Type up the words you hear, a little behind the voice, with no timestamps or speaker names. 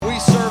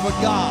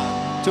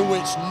to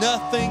which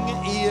nothing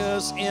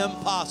is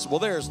impossible.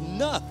 There's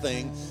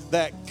nothing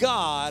that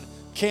God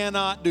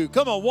cannot do.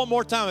 Come on, one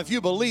more time if you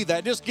believe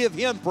that. Just give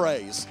Him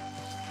praise.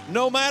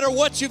 No matter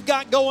what you've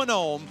got going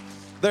on,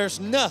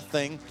 there's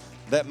nothing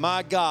that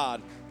my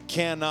God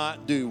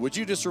cannot do. Would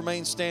you just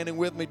remain standing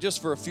with me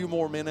just for a few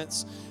more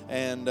minutes?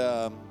 And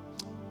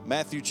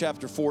Matthew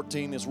chapter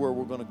 14 is where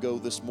we're going to go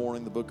this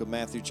morning, the book of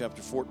Matthew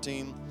chapter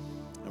 14.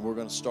 And we're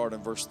going to start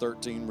in verse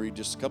 13, read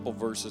just a couple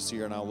verses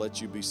here, and I'll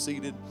let you be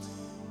seated.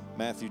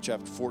 Matthew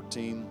chapter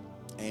 14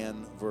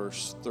 and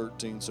verse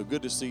 13. So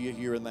good to see you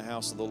here in the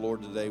house of the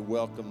Lord today.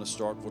 Welcome to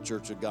Starkville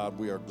Church of God.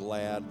 We are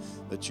glad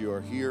that you are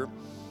here,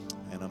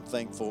 and I'm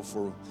thankful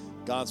for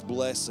God's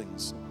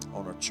blessings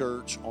on our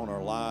church, on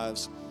our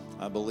lives.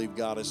 I believe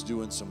God is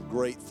doing some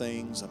great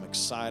things. I'm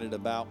excited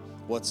about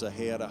what's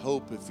ahead. I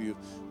hope if you've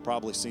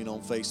probably seen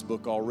on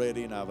Facebook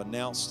already, and I've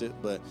announced it,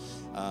 but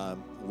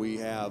we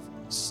have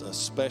a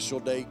special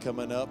day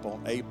coming up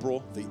on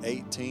April the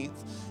 18th.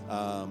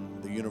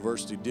 The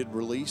university did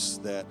release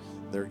that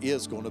there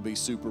is going to be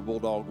Super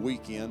Bulldog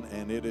weekend,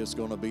 and it is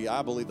going to be,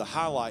 I believe, the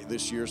highlight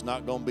this year is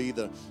not going to be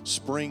the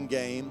spring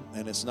game,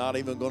 and it's not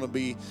even going to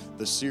be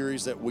the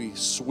series that we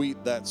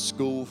sweep that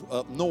school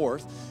up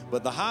north,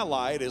 but the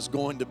highlight is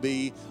going to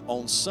be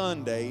on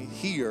Sunday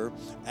here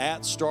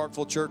at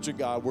Starkville Church of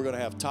God. We're going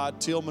to have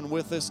Todd Tillman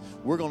with us.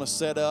 We're going to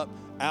set up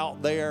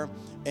out there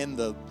in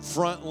the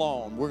front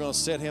lawn. We're going to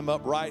set him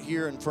up right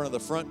here in front of the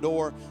front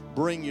door.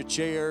 Bring your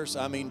chairs.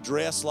 I mean,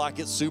 dress like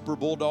it's Super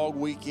Bulldog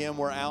weekend.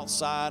 We're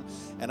outside.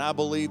 And I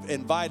believe,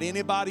 invite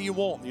anybody you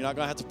want. You're not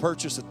going to have to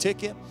purchase a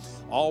ticket.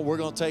 We're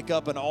going to take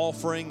up an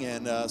offering.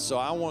 And so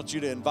I want you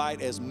to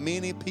invite as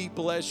many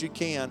people as you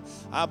can.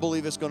 I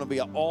believe it's going to be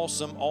an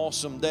awesome,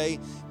 awesome day.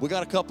 We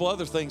got a couple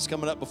other things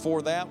coming up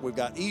before that. We've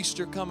got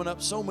Easter coming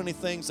up. So many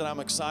things that I'm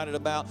excited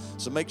about.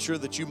 So make sure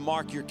that you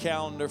mark your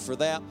calendar for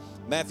that.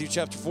 Matthew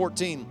chapter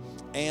 14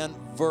 and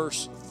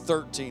verse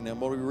 13. And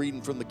we'll be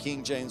reading from the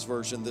King James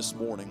Version this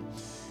morning.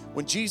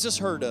 When Jesus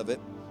heard of it,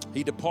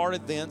 he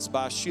departed thence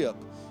by ship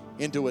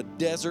into a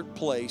desert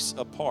place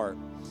apart.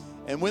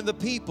 And when the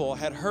people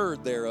had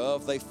heard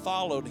thereof, they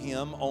followed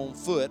him on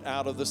foot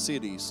out of the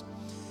cities.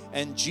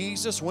 And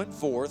Jesus went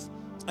forth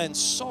and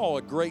saw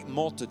a great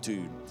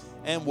multitude,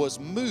 and was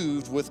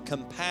moved with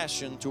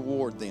compassion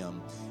toward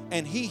them.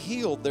 And he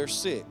healed their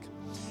sick.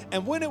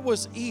 And when it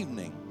was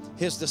evening,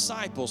 his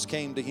disciples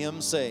came to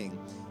him, saying,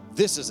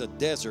 This is a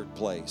desert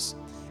place,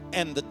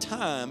 and the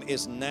time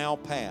is now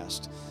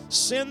past.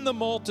 Send the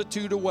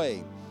multitude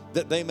away,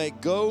 that they may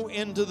go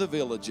into the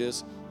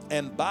villages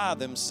and buy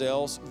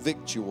themselves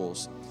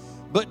victuals.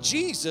 But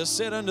Jesus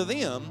said unto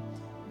them,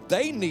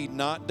 They need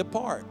not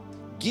depart.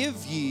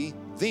 Give ye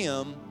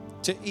them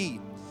to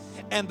eat.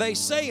 And they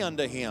say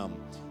unto him,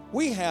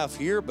 We have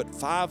here but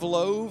 5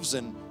 loaves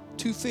and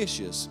 2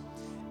 fishes.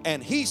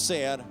 And he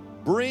said,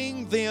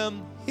 Bring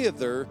them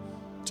hither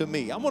to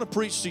me. I'm going to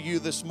preach to you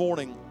this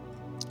morning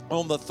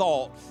on the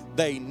thought,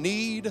 they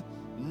need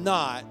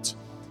not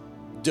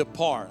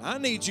depart. I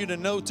need you to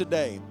know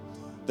today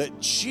that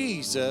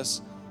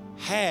Jesus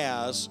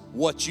has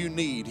what you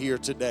need here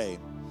today.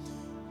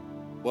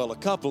 Well, a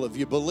couple of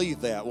you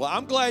believe that. Well,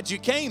 I'm glad you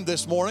came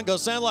this morning,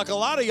 because it sounds like a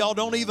lot of y'all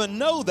don't even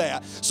know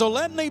that. So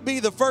let me be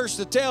the first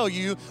to tell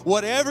you,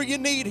 whatever you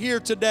need here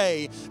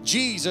today,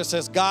 Jesus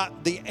has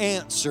got the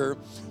answer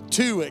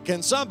to it.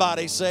 Can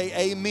somebody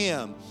say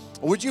amen?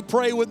 Would you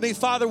pray with me?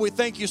 Father, we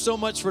thank you so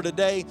much for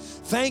today.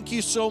 Thank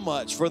you so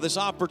much for this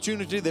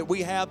opportunity that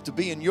we have to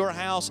be in your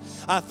house.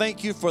 I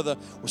thank you for the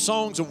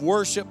songs of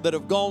worship that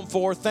have gone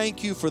forth.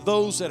 Thank you for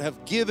those that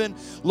have given,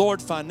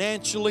 Lord,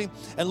 financially.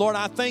 And Lord,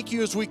 I thank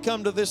you as we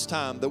come to this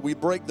time that we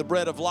break the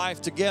bread of life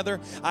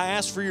together. I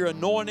ask for your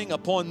anointing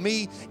upon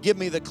me. Give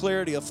me the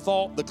clarity of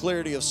thought, the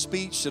clarity of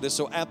speech that is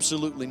so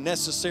absolutely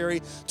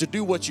necessary to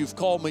do what you've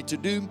called me to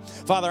do.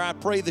 Father, I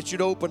pray that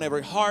you'd open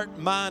every heart,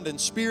 mind, and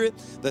spirit,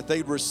 that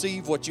they'd receive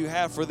what you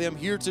have for them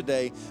here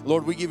today.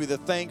 Lord, we give you the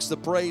thanks, the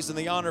praise, and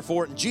the honor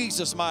for it in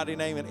Jesus' mighty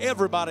name. And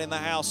everybody in the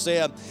house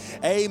said,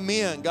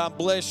 amen. God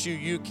bless you.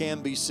 You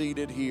can be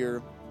seated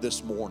here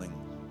this morning.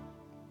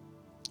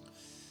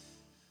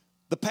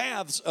 The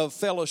paths of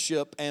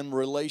fellowship and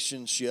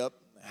relationship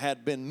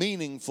had been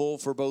meaningful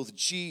for both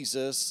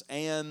Jesus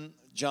and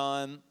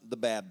John the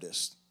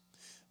Baptist.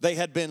 They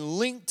had been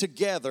linked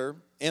together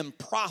in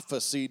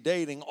prophecy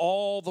dating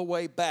all the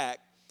way back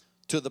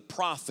to the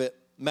prophet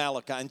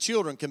Malachi. And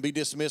children can be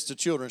dismissed to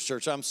children's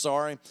church. I'm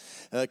sorry.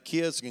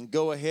 Kids can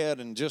go ahead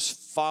and just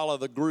follow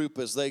the group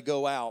as they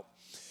go out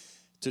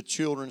to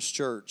children's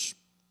church.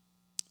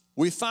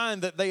 We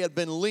find that they had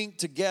been linked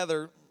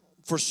together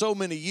for so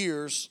many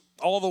years,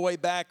 all the way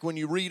back when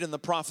you read in the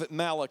prophet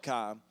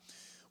Malachi.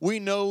 We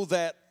know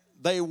that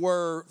they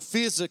were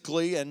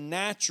physically and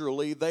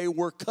naturally, they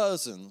were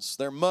cousins.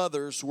 Their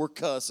mothers were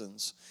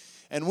cousins.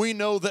 And we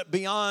know that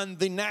beyond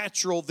the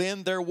natural,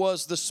 then there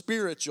was the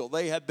spiritual.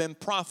 They had been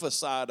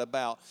prophesied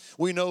about.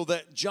 We know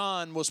that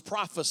John was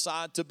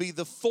prophesied to be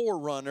the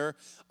forerunner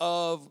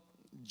of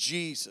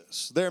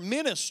Jesus. Their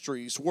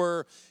ministries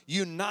were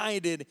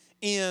united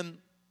in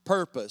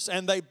purpose.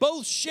 And they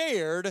both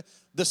shared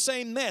the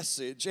same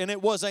message, and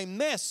it was a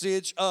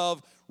message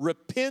of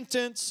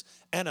repentance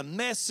and a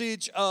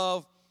message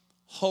of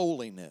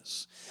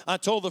holiness. I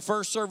told the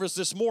first service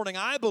this morning,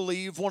 I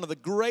believe one of the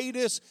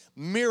greatest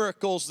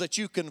miracles that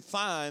you can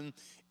find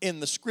in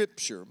the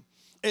Scripture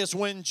is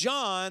when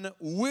John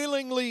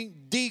willingly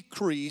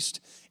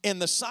decreased in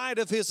the sight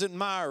of his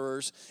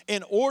admirers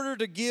in order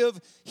to give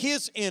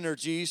his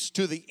energies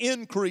to the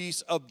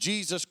increase of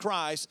Jesus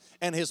Christ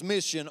and his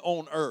mission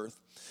on earth.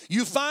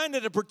 You find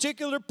at a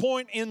particular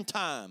point in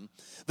time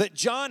that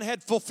John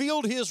had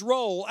fulfilled his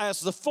role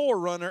as the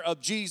forerunner of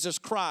Jesus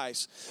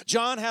Christ.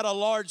 John had a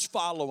large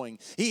following.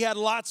 He had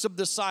lots of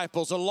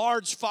disciples, a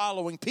large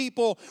following.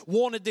 People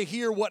wanted to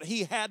hear what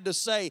he had to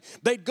say.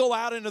 They'd go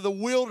out into the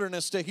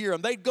wilderness to hear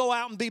him. They'd go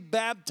out and be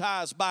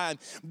baptized by him.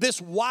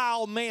 This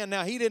wild man,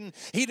 now he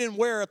didn't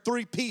wear a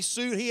three-piece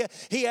suit.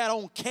 He had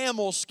on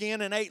camel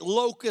skin and ate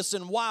locusts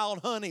and wild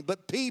honey,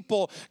 but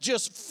people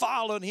just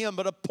followed him.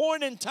 But a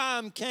point in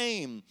time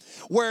came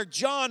where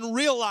John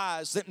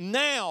realized that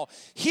now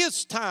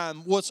his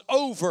time was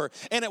over,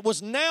 and it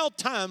was now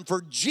time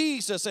for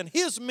Jesus and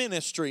his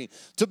ministry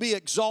to be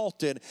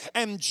exalted.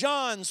 And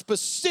John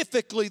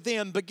specifically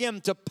then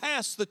began to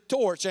pass the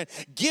torch and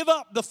give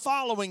up the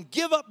following,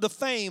 give up the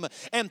fame,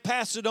 and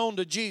pass it on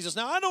to Jesus.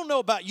 Now, I don't know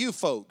about you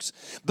folks,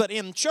 but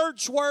in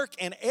church work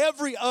and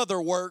every other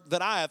work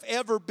that I have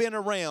ever been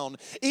around,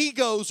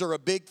 egos are a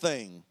big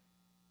thing.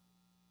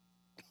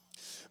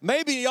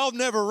 Maybe y'all have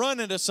never run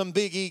into some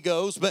big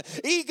egos,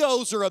 but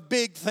egos are a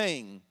big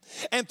thing.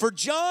 And for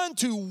John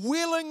to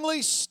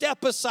willingly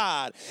step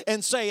aside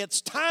and say, it's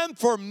time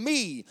for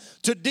me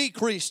to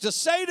decrease, to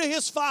say to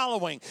his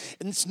following,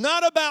 it's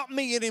not about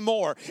me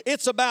anymore.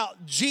 It's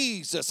about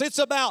Jesus. It's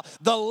about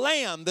the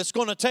Lamb that's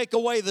going to take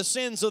away the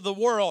sins of the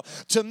world.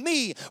 To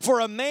me, for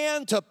a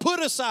man to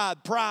put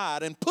aside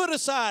pride and put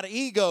aside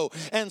ego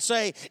and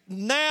say,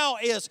 now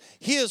is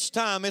his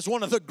time, is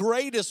one of the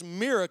greatest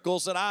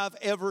miracles that I've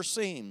ever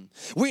seen.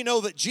 We know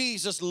that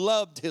Jesus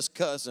loved his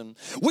cousin.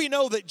 We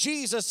know that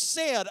Jesus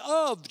said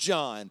of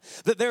John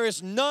that there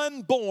is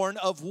none born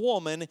of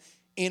woman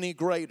any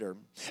greater.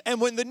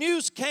 And when the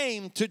news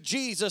came to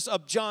Jesus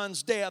of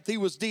John's death, he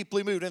was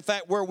deeply moved. In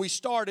fact, where we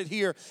started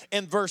here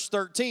in verse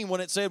 13, when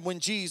it said when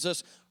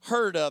Jesus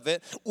heard of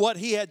it, what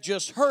he had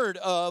just heard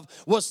of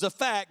was the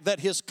fact that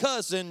his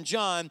cousin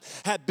John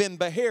had been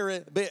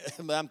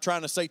I'm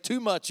trying to say too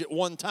much at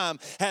one time,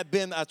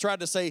 I tried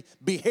to say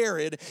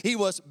beheaded. He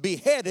was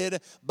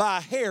beheaded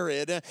by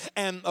Herod,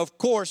 and of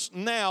course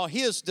now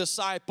his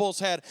disciples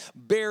had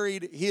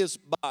buried his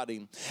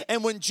body.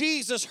 And when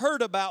Jesus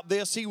heard about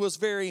this, he was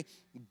very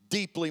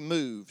deeply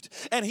moved,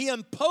 and he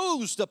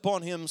imposed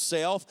upon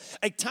himself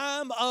a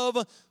time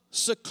of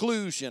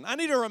seclusion. I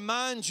need to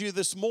remind you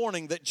this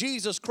morning that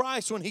Jesus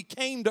Christ, when he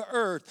came to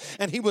earth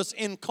and he was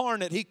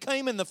incarnate, he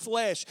came in the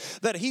flesh,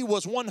 that he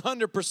was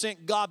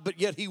 100% God, but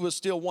yet he was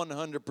still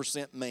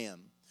 100% man.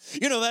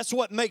 You know, that's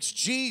what makes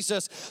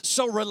Jesus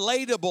so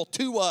relatable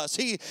to us.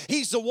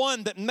 He's the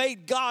one that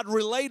made God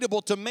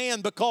relatable to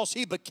man because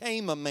he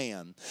became a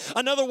man.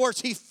 In other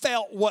words, he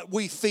felt what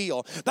we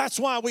feel. That's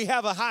why we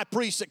have a high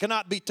priest that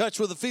cannot be touched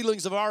with the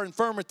feelings of our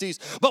infirmities,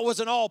 but was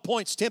in all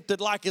points tempted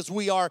like as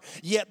we are,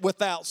 yet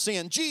without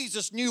sin.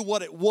 Jesus knew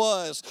what it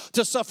was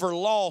to suffer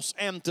loss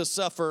and to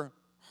suffer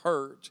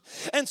hurt.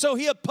 And so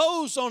he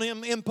imposed on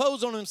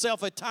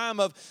himself a time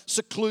of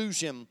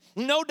seclusion,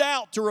 no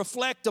doubt to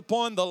reflect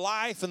upon the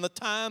life and the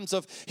times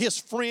of his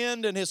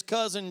friend and his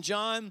cousin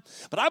John,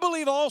 but I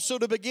believe also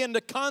to begin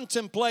to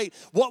contemplate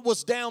what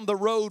was down the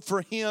road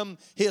for him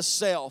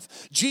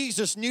himself.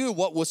 Jesus knew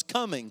what was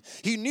coming.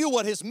 He knew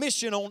what his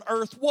mission on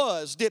earth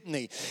was, didn't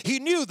he? He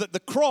knew that the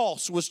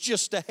cross was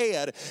just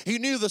ahead. He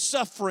knew the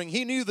suffering.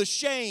 He knew the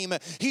shame.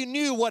 He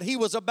knew what he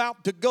was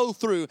about to go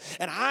through.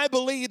 And I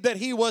believe that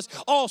he was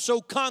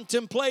also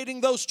contemplating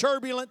those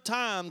turbulent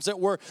times that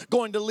were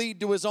going to lead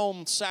to his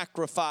own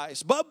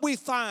sacrifice. But we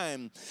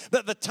find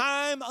that the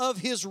time of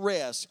his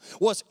rest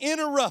was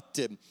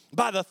interrupted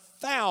by the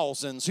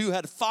thousands who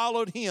had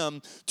followed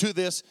him to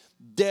this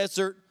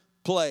desert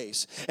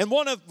place. And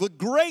one of the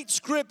great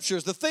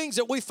scriptures, the things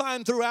that we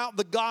find throughout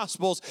the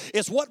Gospels,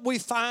 is what we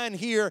find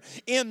here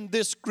in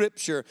this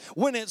scripture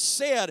when it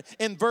said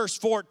in verse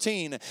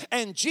 14,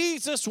 and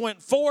Jesus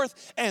went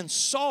forth and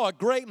saw a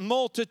great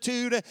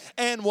multitude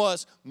and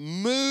was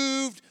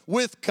moved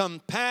with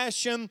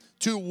compassion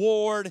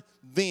toward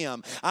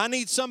them. I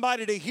need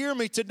somebody to hear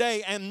me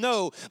today and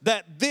know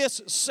that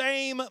this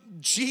same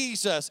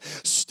Jesus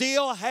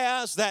still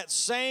has that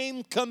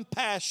same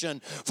compassion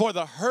for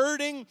the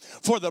hurting,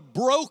 for the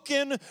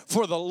broken,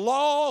 for the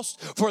lost,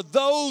 for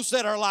those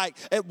that are like,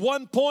 at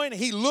one point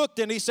he looked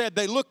and he said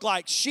they look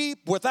like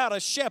sheep without a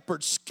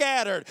shepherd,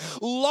 scattered,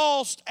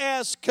 lost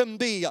as can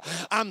be.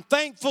 I'm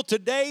thankful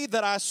today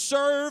that I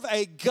serve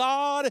a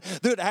God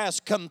that has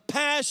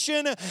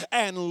compassion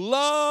and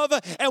love,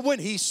 and when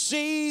he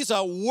sees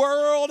a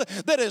world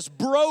that is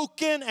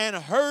broken and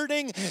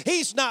hurting,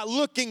 He's not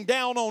looking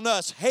down on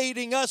us,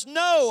 hating us.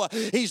 No,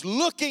 He's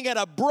looking at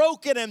a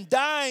broken and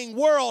dying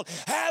world,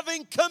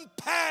 having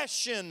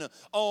compassion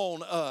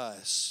on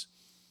us.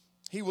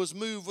 He was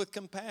moved with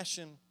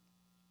compassion.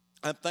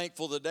 I'm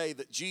thankful today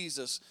that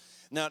Jesus,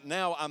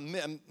 now I'm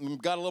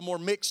got a little more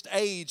mixed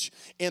age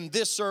in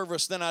this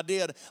service than I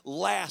did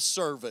last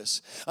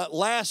service.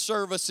 Last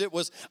service,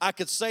 I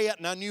could say it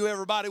and I knew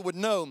everybody would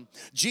know.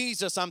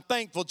 Jesus, I'm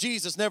thankful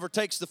Jesus never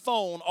takes the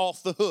phone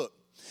off the hook.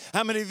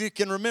 How many of you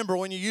can remember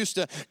when you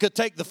could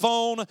take the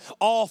phone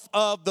off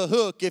of the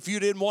hook if you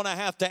didn't want to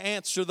have to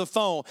answer the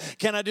phone?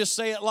 Can I just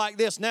say it like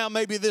this? Now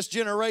maybe this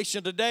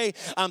generation today,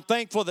 I'm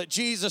thankful that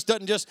Jesus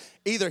doesn't just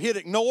either hit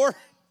ignore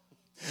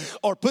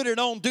or put it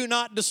on do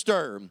not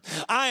disturb.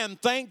 I am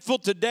thankful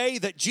today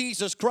that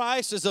Jesus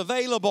Christ is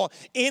available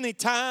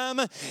anytime,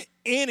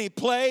 any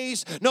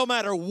place, no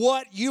matter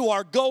what you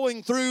are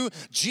going through.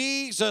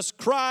 Jesus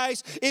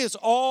Christ is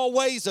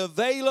always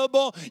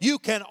available. You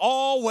can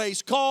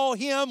always call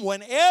Him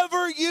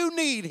whenever you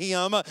need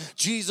Him.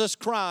 Jesus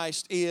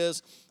Christ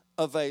is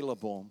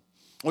available.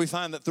 We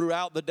find that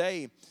throughout the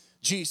day,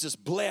 Jesus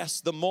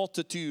blessed the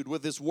multitude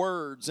with His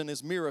words and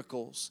His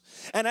miracles.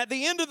 And at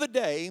the end of the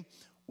day,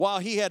 while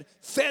He had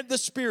fed the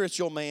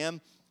spiritual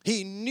man,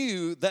 He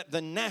knew that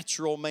the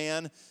natural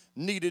man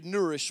needed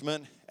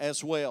nourishment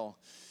as well.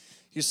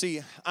 You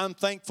see, I'm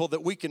thankful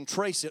that we can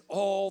trace it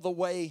all the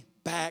way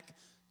back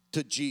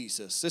to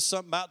Jesus. It's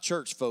something about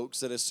church,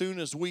 folks, that as soon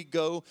as we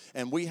go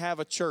and we have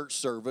a church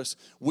service,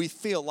 we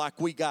feel like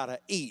we got to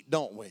eat,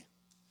 don't we?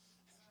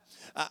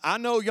 I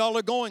know y'all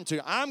are going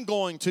to. I'm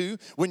going to.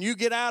 When you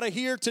get out of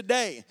here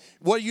today,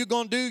 what are you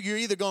going to do? You're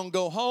either going to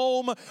go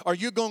home or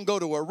you're going to go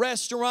to a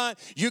restaurant.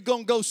 You're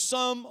going to go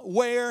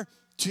somewhere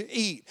to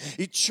eat.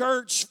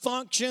 Church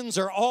functions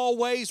are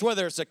always,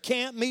 whether it's a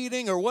camp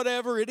meeting or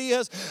whatever it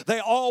is,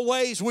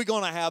 we're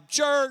going to have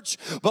church,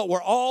 but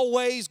we're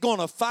always going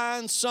to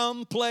find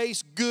some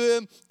place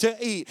good to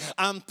eat.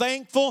 I'm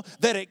thankful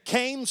that it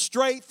came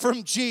straight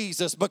from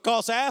Jesus,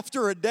 because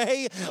after a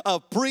day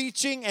of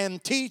preaching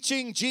and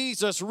teaching,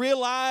 Jesus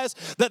realized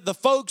that the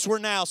folks were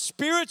now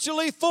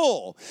spiritually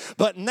full,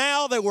 but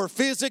now they were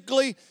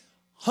physically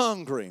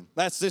hungry.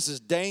 This is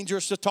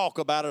dangerous to talk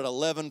about at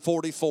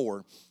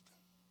 11:44.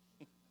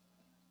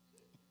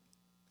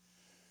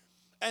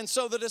 And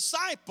so the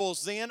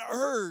disciples then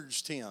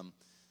urged Him,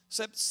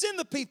 said, send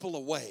the people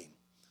away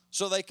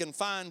so they can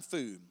find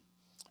food.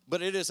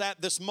 But it is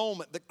at this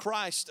moment that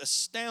Christ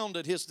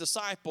astounded His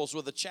disciples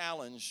with a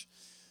challenge.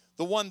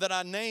 The one that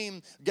I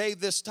gave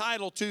this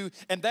title to,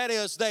 and that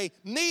is, they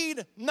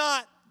need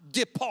not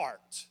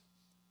depart.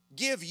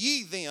 Give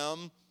ye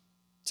them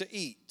to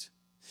eat.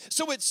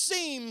 So it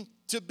seemed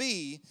to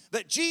be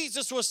that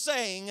Jesus was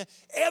saying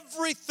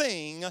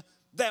everything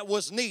that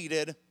was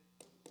needed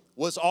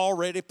was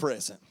already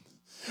present.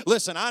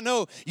 Listen, I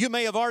know you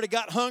may have already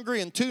got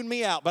hungry and tuned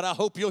me out, but I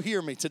hope you'll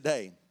hear me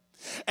today.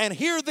 And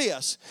hear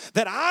this,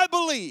 that I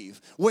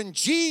believe when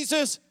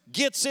Jesus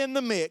gets in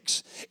the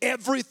mix,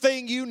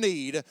 everything you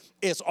need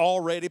is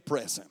already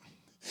present.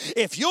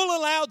 If you'll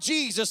allow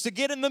Jesus to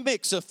get in the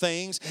mix of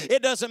things,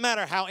 it doesn't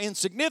matter how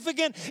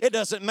insignificant, it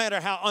doesn't matter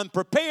how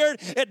unprepared,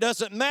 it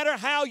doesn't matter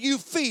how you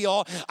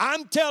feel.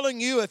 I'm telling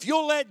you, if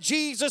you'll let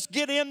Jesus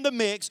get in the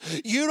mix,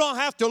 you don't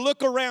have to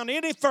look around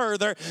any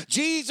further.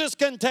 Jesus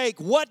can take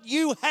what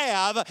you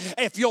have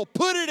if you'll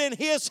put it in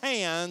His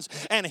hands,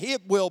 and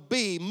it will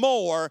be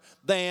more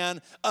than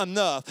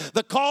enough.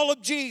 The call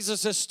of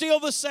Jesus is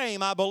still the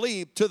same, I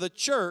believe, to the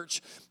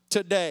church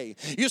today.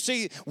 You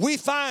see, we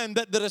find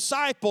that the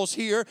disciples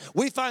here,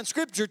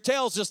 Scripture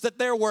tells us that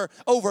there were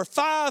over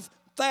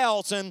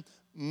 5,000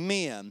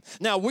 men.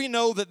 Now, we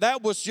know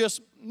that was just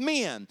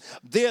men.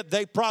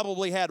 They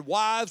probably had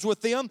wives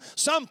with them.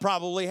 Some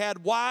probably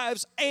had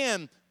wives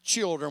and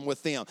children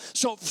with them.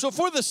 So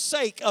for the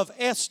sake of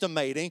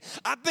estimating,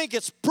 I think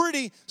it's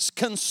pretty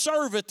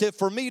conservative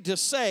for me to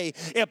say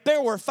if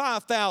there were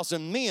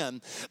 5,000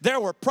 men, there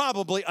were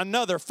probably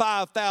another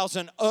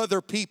 5,000 other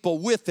people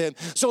with them.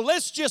 So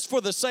let's just,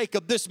 for the sake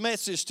of this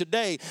message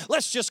today,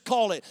 let's just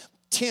call it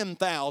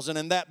 10,000,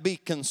 and that be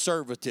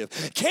conservative.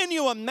 Can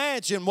you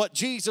imagine what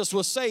Jesus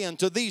was saying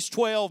to these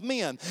 12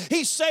 men?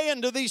 He's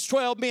saying to these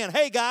 12 men,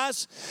 hey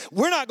guys,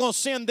 we're not going to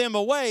send them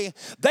away.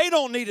 They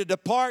don't need to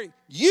depart.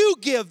 You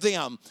give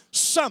them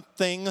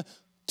something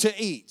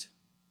to eat.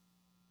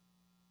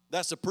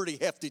 That's a pretty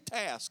hefty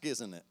task,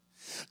 isn't it?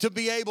 To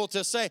be able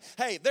to say,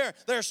 hey,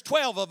 there's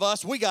 12 of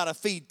us. We got to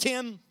feed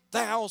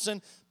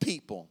 10,000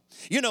 people.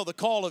 You know, the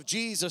call of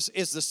Jesus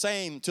is the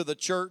same to the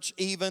church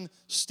even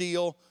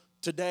still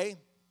today.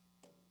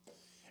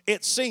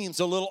 It seems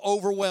a little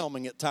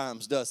overwhelming at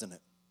times, doesn't it?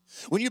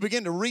 When you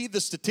begin to read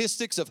the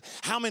statistics of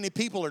how many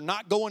people are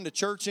not going to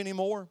church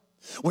anymore,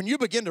 When you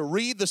begin to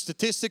read the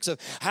statistics of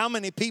how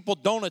many people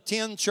don't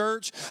attend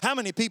church, how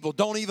many people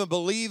don't even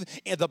believe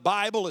the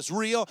Bible is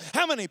real,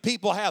 how many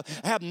people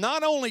have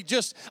not only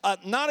just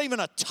not even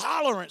a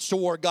tolerance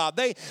toward God,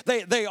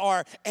 they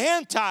are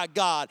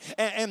anti-God,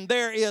 and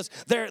there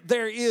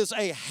is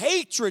a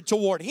hatred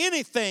toward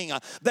anything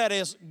that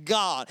is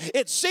God.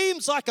 It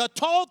seems like a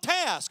tall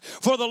task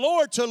for the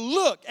Lord to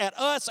look at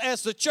us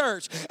as the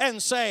church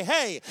and say,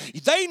 hey,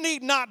 they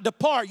need not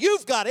depart.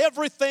 You've got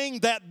everything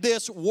that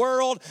this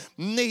world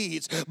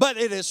needs, but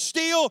it is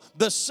still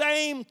the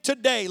same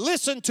today.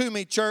 Listen to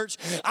me, church.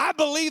 I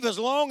believe as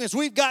long as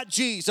we've got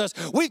Jesus,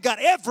 we've got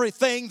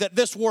everything that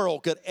this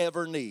world could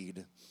ever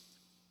need.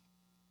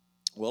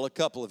 Well, a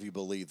couple of you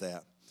believe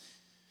that.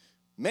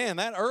 Man,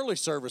 that early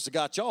service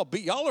got y'all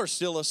beat. Y'all are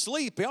still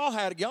asleep.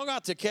 Y'all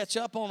got to catch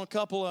up on a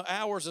couple of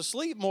hours of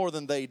sleep more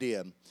than they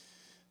did.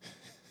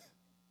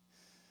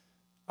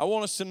 I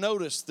want us to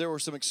notice there were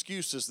some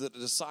excuses that the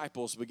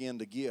disciples began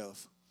to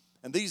give.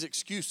 And these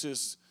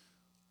excuses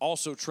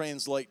also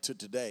translate to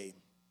today.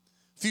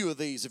 A few of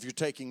these, if you're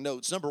taking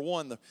notes. Number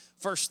one, the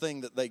first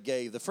thing that they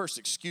gave, the first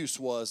excuse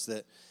was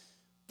that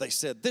they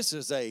said, this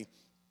is a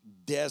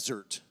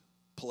desert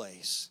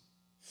place.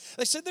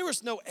 They said there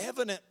was no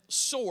evident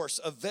source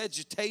of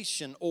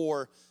vegetation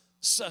or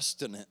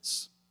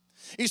sustenance.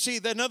 You see,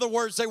 in other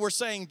words, they were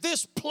saying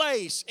this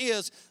place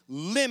is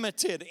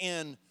limited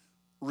in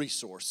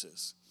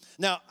resources.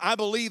 Now, I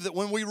believe that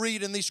when we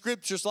read in these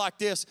scriptures like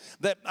this,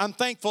 that I'm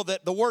thankful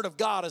that the Word of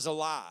God is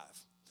alive.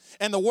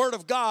 And the Word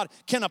of God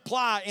can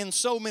apply in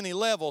so many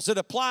levels. It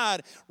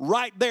applied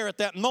right there at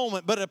that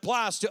moment, but it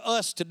applies to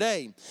us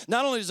today.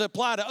 Not only does it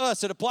apply to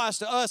us, it applies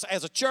to us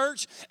as a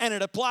church, and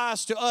it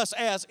applies to us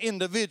as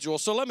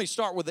individuals. So let me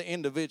start with the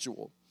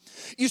individual.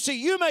 You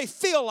see, you may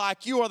feel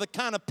like you are the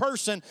kind of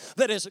person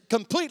that is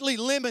completely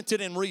limited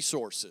in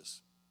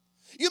resources.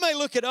 You may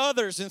look at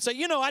others and say,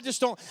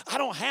 I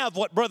don't have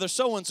what brother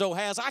so-and-so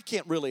has. I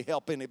can't really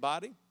help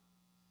anybody.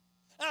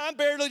 I'm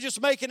barely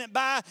just making it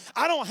by.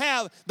 I don't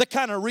have the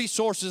kind of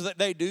resources that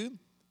they do.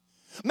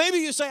 Maybe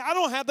you say, I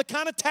don't have the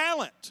kind of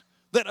talent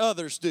that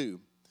others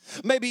do.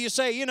 Maybe you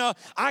say,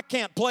 I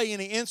can't play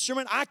any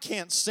instrument. I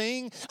can't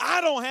sing.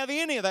 I don't have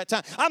any of that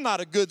time. I'm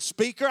not a good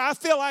speaker. I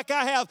feel like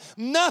I have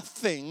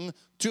nothing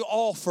to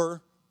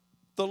offer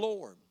the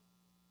Lord.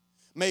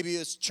 Maybe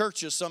as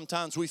churches,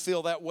 sometimes we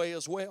feel that way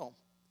as well.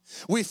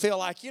 We feel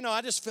like,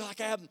 I just feel like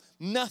I have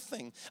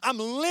nothing. I'm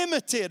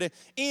limited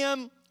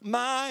in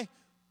my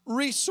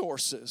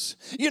resources.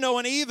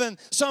 And even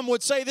some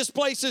would say this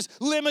place is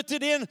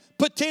limited in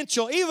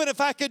potential. Even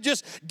if I could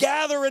just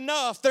gather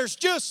enough, there's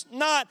just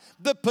not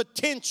the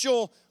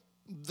potential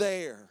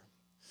there.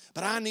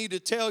 But I need to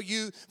tell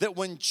you that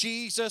when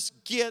Jesus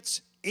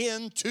gets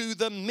into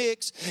the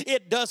mix,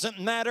 it doesn't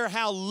matter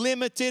how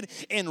limited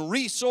in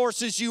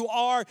resources you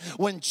are.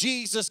 When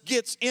Jesus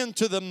gets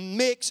into the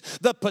mix,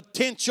 the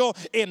potential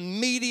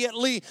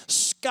immediately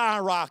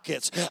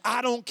skyrockets.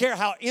 I don't care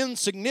how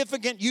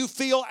insignificant you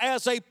feel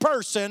as a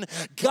person,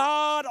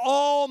 God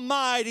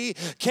Almighty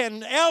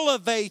can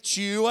elevate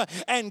you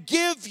and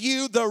give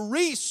you the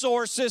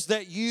resources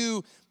that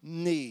you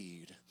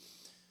need.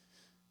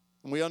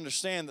 And we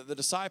understand that the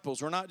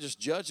disciples were not just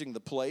judging the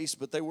place,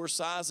 but they were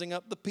sizing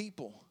up the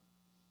people.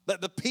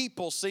 That the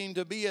people seemed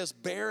to be as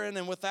barren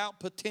and without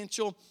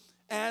potential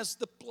as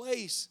the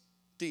place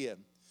did.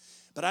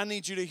 But I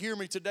need you to hear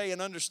me today and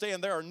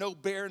understand there are no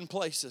barren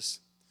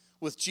places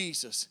with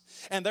Jesus.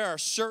 And there are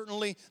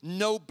certainly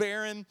no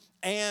barren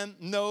and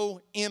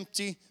no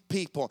empty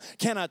people.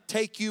 Can I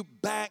take you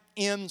back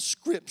in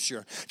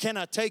Scripture? Can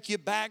I take you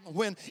back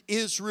when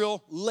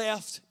Israel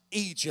left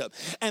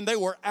Egypt and they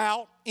were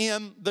out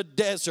in the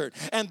desert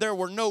and there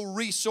were no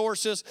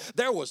resources?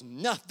 There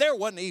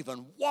wasn't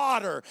even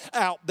water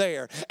out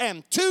there.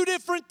 And 2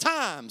 different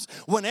times,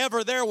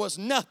 whenever there was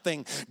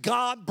nothing,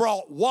 God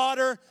brought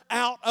water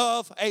out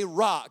of a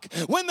rock.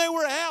 When they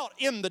were out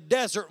in the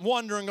desert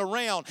wandering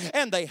around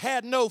and they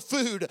had no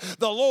food,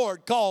 the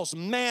Lord caused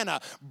manna,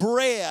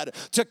 bread,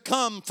 to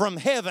come from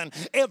heaven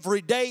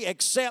every day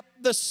except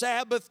the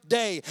Sabbath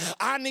day.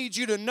 I need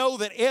you to know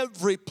that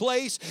every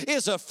place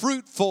is a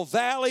fruitful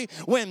valley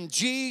when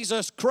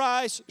Jesus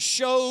Christ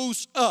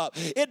shows up.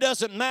 It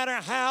doesn't matter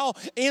how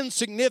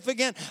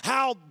insignificant,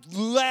 how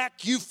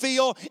lack you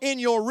feel in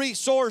your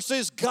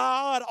resources,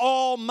 God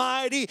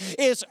Almighty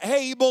is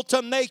able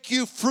to make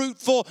you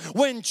fruitful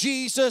when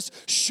Jesus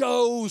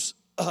shows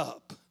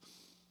up.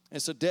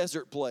 It's a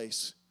desert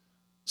place.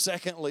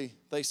 Secondly,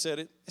 they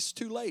said it's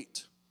too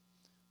late.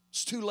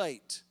 It's too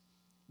late.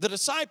 The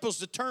disciples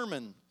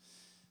determined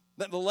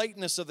that the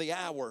lateness of the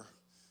hour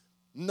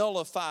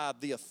nullified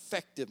the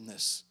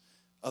effectiveness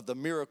of the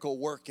miracle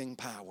working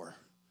power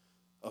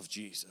of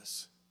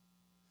Jesus.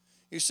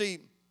 You see,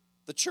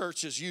 the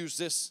church has used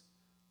this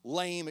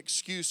lame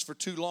excuse for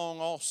too long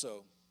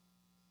also.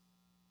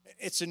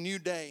 It's a new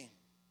day.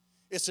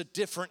 It's a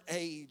different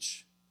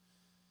age.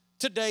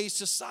 Today's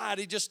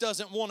society just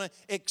doesn't want to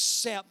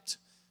accept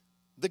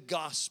the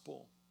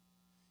gospel.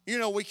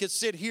 We could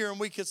sit here and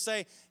we could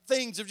say,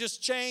 things have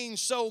just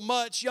changed so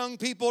much. Young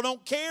people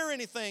don't care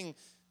anything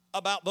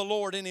about the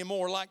Lord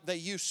anymore like they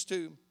used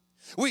to.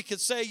 We could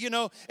say,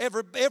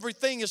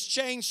 everything has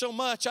changed so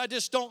much, I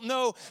just don't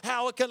know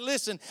how it can.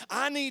 Listen,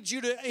 I need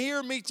you to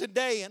hear me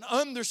today and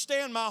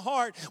understand my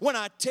heart when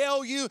I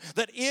tell you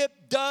that it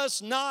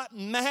does not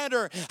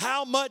matter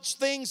how much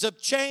things have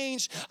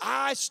changed.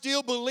 I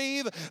still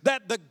believe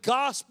that the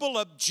gospel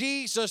of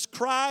Jesus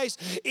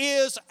Christ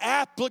is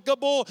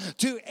applicable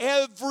to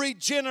every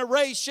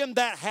generation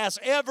that has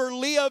ever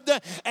lived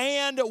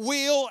and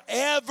will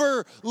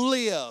ever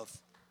live.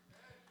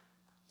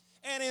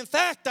 And in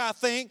fact, I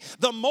think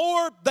the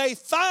more they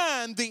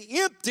find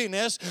the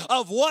emptiness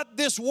of what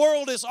this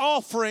world is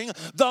offering,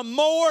 the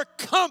more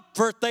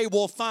comfort they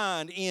will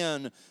find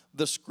in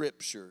the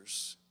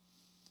Scriptures.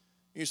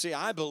 You see,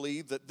 I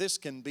believe that this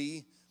can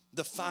be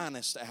the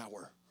finest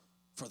hour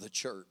for the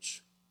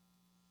church.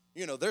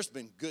 There's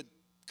been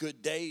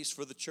good days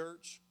for the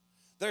church.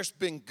 There's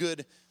been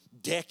good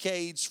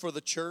decades for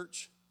the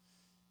church.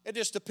 It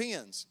just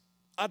depends.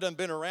 I've done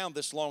been around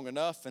this long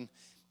enough, and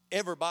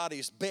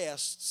everybody's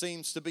best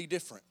seems to be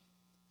different.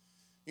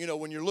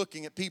 When you're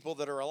looking at people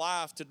that are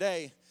alive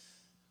today,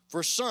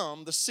 for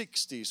some, the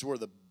 60s were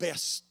the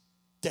best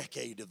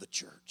decade of the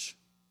church.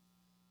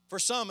 For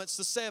some, it's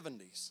the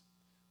 70s.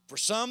 For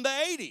some, the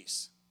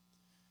 80s.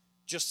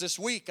 Just this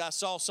week, I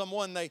saw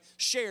someone, they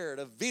shared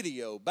a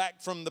video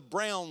back from the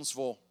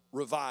Brownsville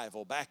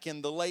revival back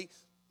in the late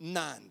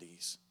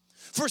 90s.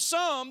 For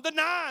some, the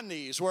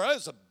 90s, where it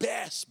was the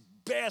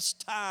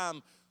best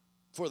time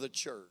for the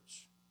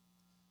church.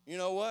 You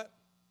know what?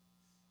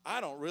 I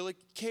don't really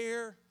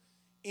care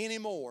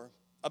anymore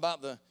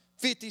about the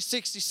 50s,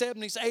 60s,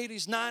 70s,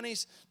 80s,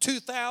 90s,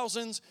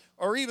 2000s,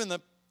 or even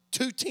the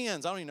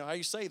 2010s. I don't even know how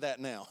you say that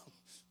now.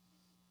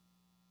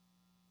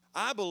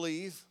 I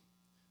believe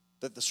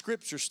that the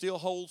Scripture still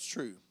holds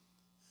true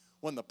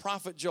when the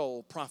prophet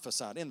Joel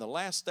prophesied, "In the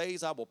last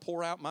days I will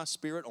pour out my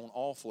Spirit on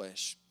all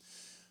flesh.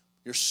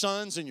 Your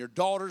sons and your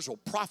daughters will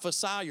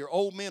prophesy. Your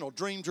old men will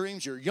dream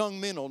dreams. Your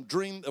young men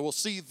will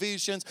see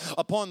visions.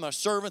 Upon my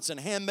servants and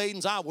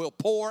handmaidens I will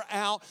pour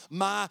out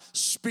my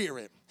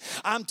Spirit."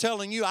 I'm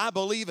telling you, I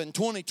believe in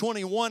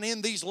 2021,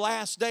 in these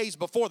last days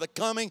before the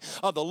coming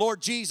of the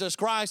Lord Jesus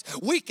Christ,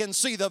 we can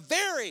see the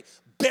very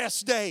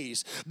best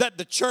days that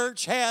the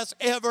church has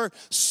ever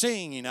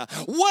seen.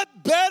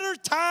 What better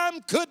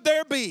time could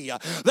there be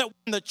that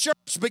when the church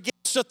begins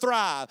to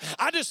thrive?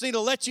 I just need to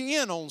let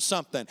you in on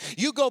something.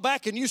 You go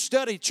back and you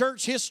study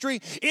church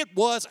history. It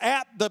was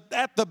at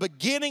the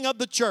beginning of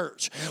the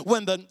church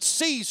when the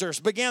Caesars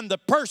began to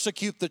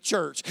persecute the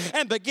church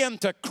and began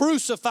to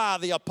crucify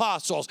the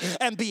apostles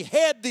and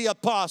behead the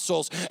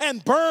apostles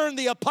and burn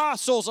the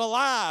apostles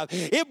alive.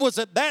 It was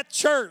at that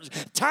church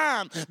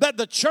time that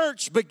the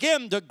church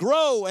began to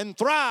grow and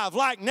thrive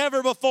like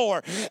never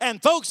before.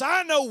 And folks,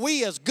 I know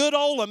we as good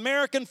old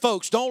American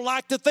folks don't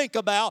like to think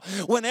about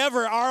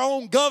whenever our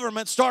own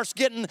government starts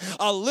getting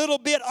a little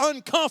bit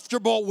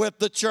uncomfortable with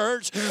the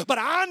church, but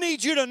I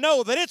need you to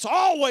know that it's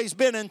always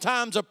been in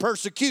times of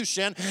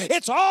persecution.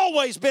 It's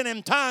always been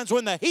in times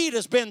when the heat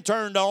has been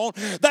turned on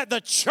that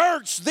the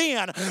church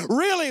then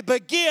really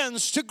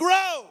begins to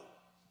grow.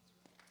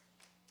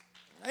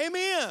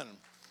 Amen.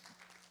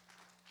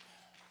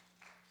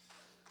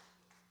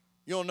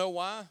 You don't know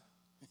why?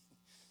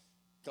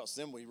 Because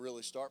then we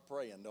really start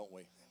praying, don't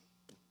we?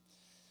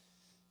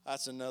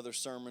 That's another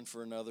sermon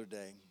for another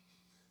day.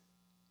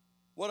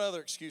 What other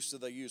excuse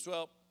did they use?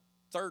 Well,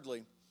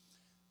 thirdly,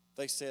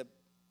 they said,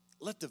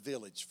 let the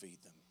village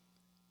feed them.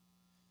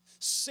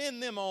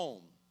 Send them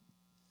on.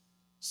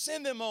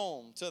 Send them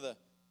on to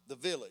the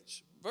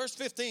village. Verse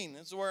 15,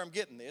 this is where I'm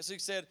getting this. He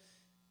said,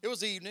 it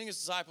was evening. His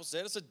disciples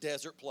said, it's a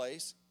desert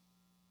place.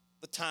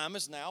 The time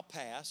is now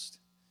past.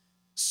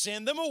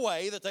 Send them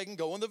away that they can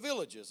go in the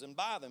villages and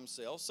buy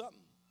themselves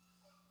something.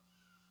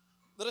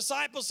 The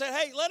disciples said,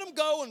 hey, let them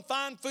go and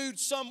find food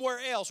somewhere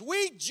else.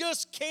 We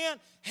just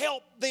can't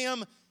help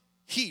them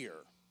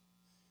here.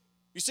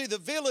 You see, the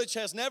village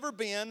has never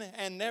been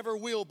and never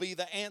will be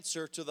the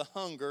answer to the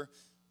hunger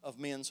of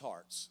men's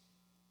hearts.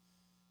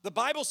 The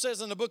Bible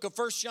says in the book of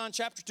 1 John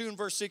chapter 2 and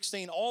verse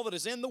 16, all that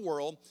is in the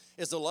world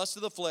is the lust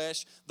of the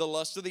flesh, the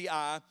lust of the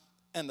eye,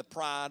 and the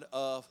pride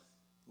of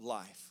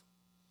life.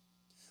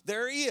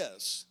 There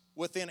is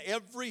within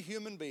every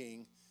human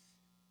being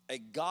a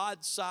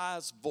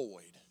God-sized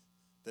void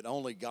that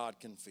only God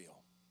can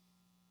fill.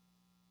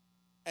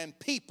 And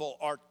people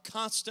are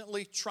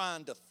constantly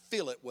trying to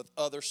fill it with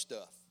other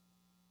stuff.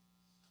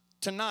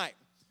 Tonight,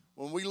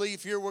 when we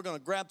leave here, we're going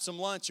to grab some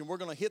lunch and we're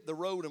going to hit the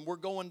road and we're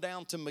going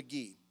down to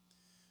McGee.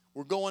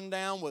 We're going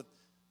down with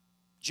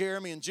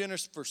Jeremy and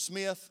Jennifer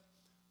Smith.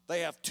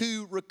 They have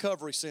 2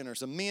 recovery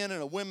centers, a men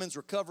and a women's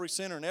recovery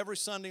center, and every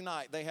Sunday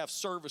night they have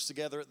service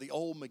together at the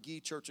old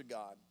McGee Church of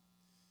God.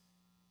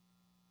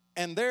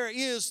 And there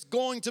is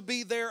going to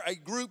be there a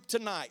group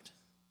tonight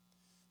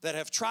that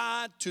have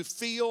tried to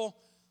fill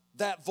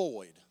that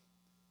void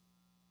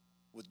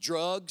with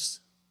drugs,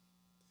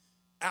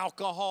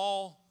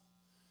 alcohol,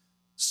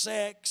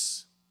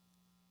 sex,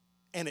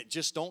 and it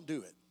just don't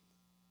do it.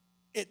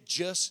 It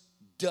just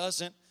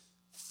doesn't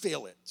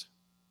fill it.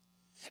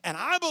 And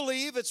I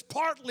believe it's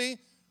partly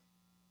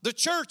the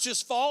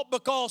church's fault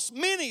because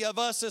many of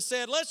us have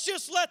said, let's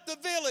just let the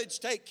village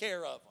take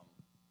care of them.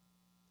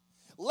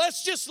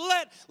 Let's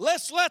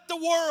let the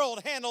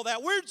world handle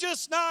that. We're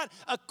just not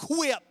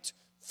equipped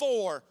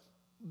for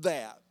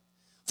that.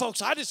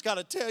 Folks, I just got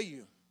to tell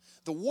you,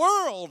 the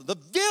world, the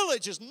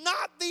village is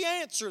not the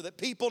answer that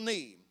people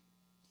need.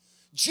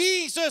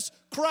 Jesus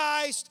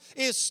Christ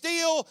is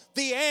still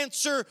the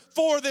answer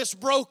for this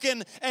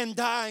broken and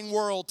dying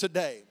world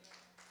today.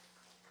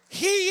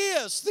 He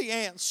is the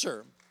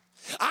answer.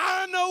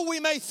 I know we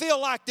may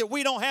feel like that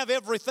we don't have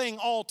everything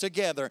all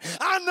together.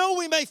 I know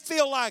we may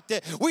feel like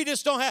that we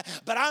just don't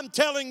have, but I'm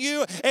telling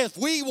you, if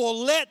we will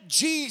let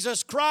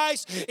Jesus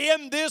Christ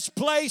in this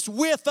place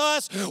with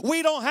us,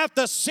 we don't have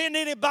to send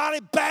anybody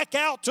back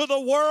out to the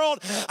world.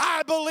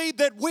 I believe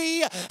that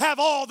we have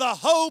all the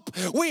hope.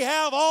 We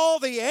have all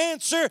the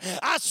answer.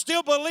 I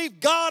still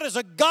believe God is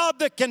a God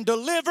that can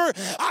deliver.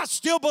 I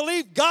still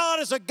believe God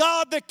is a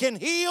God that can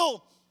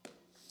heal.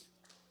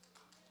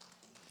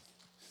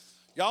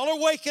 Y'all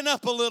are waking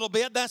up a little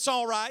bit. That's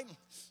all right.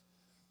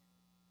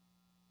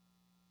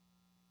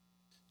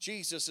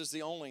 Jesus is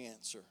the only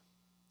answer.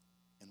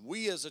 And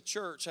we as a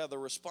church have the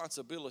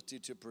responsibility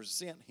to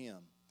present Him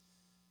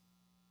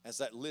as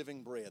that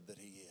living bread that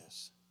He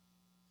is.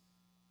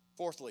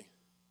 Fourthly,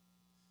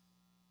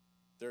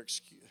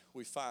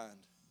 we find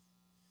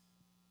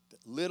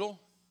that little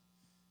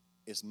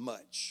is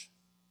much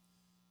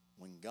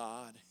when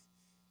God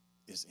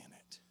is in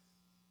it.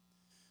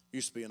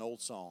 Used to be an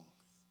old song.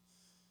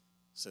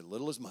 Said,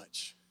 little is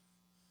much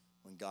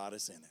when God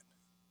is in it.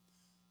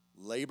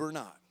 Labor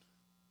not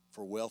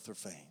for wealth or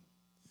fame.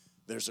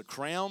 There's a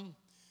crown.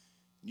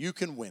 You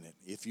can win it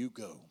if you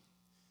go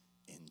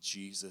in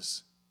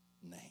Jesus'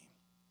 name.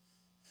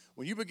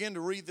 When you begin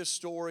to read this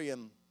story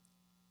in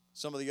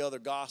some of the other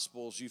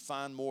Gospels, you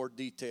find more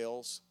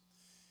details.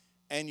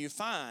 And you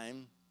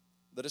find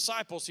the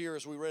disciples here,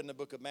 as we read in the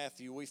book of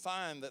Matthew, we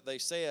find that they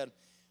said,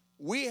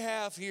 we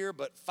have here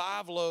but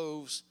 5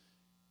 loaves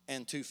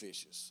and 2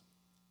 fishes.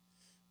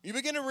 You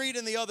begin to read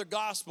in the other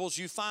Gospels,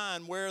 you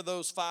find where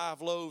those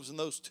 5 loaves and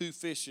those 2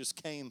 fishes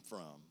came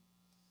from.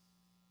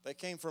 They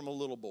came from a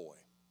little boy.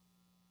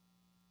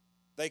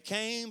 They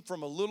came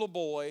from a little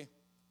boy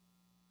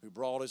who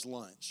brought his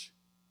lunch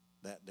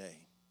that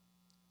day.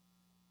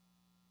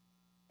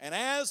 And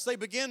as they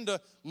begin to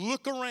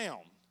look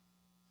around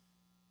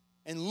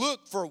and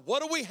look for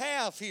what do we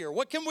have here?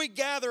 What can we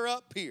gather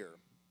up here?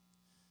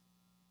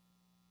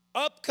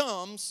 Up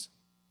comes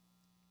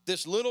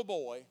this little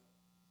boy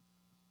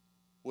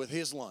with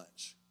his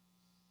lunch.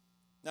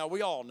 Now,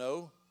 we all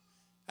know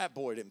that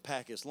boy didn't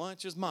pack his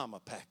lunch. His mama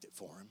packed it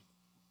for him.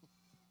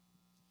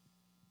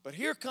 But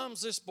here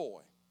comes this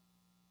boy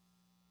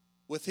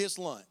with his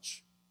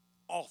lunch,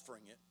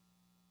 offering it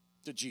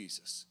to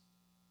Jesus.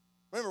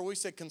 Remember, we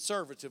said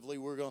conservatively,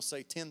 we were going to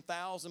say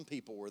 10,000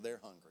 people were there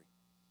hungry.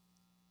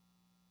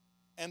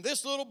 And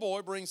this little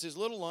boy brings his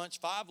little lunch,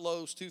 5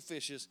 loaves, 2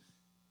 fishes,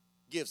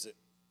 gives it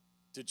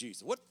to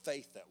Jesus. What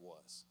faith that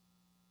was.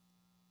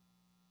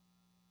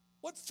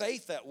 What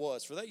faith that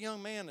was for that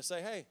young man to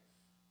say, hey,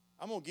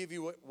 I'm going to give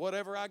you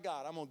whatever I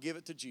got. I'm going to give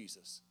it to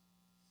Jesus.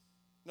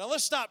 Now,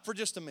 let's stop for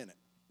just a minute.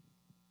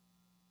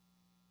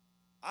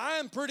 I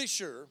am pretty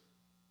sure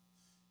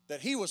that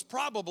he was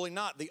probably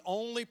not the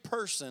only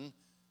person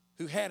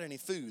who had any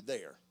food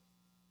there.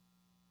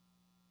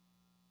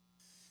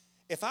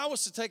 If I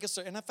was to take a,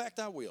 and in fact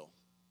I will,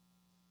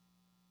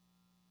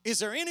 is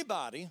there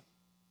anybody,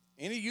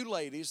 any of you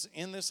ladies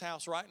in this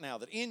house right now,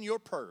 that in your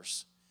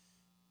purse,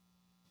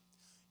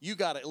 you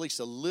got at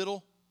least a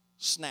little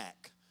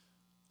snack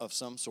of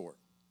some sort?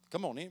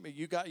 Come on,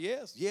 you got,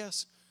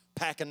 yes,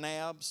 pack of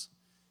nabs.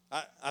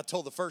 I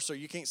told the first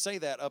service, you can't say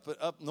that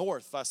up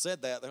north. If I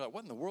said that, they're like,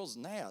 what in the world's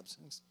nabs?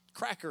 It's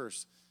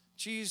crackers,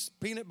 cheese,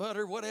 peanut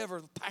butter,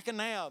 whatever, pack of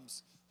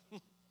nabs.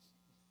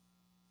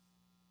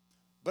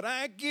 But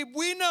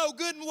we know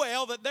good and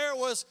well that there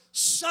was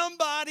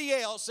somebody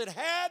else that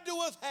had to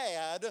have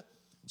had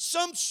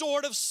some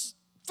sort of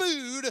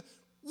food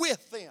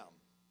with them.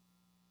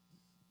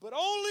 But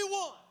only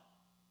one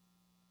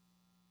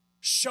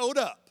showed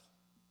up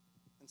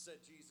and said,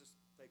 Jesus,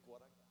 take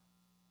what I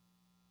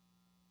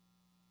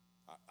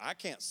got. I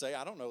can't say,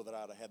 I don't know that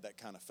I'd have had that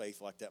kind of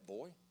faith like that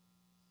boy.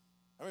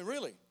 I mean,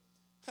 really.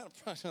 Kind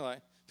of probably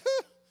like,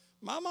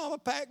 my mama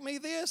packed me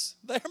this.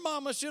 Their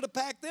mama should have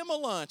packed them a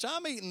lunch.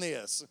 I'm eating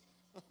this.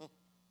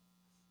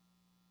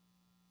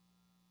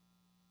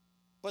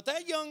 But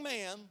that young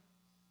man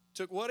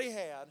took what he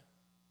had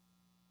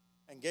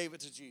and gave it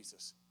to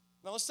Jesus.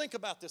 Now, let's think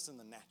about this in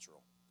the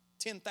natural.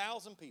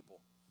 10,000 people,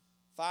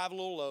 5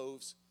 little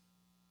loaves,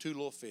 2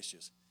 little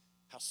fishes.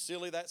 How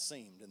silly that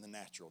seemed in the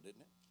natural,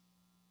 didn't it?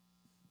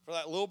 For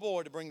that little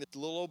boy to bring the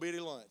little old bitty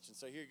lunch and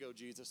say, here you go,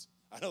 Jesus.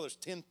 I know there's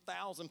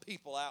 10,000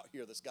 people out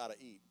here that's got to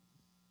eat.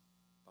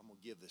 I'm going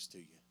to give this to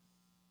you.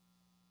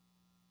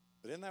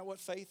 But isn't that what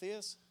faith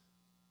is?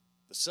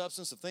 The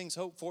substance of things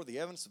hoped for, the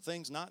evidence of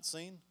things not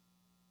seen.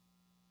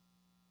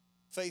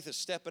 Faith is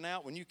stepping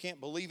out when you can't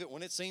believe it,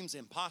 when it seems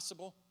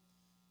impossible.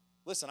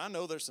 Listen, I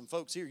know there's some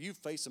folks here, you've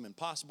faced some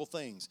impossible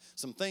things,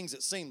 some things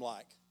that seem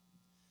like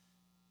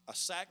a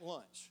sack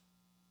lunch.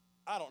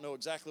 I don't know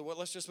exactly what,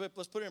 let's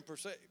put it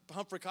in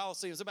Humphrey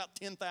Coliseum. It's about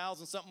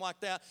 10,000, something like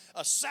that.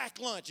 A sack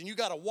lunch, and you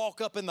got to walk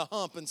up in the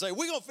hump and say,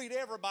 we're going to feed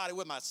everybody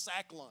with my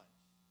sack lunch.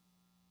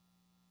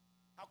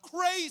 How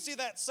crazy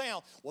that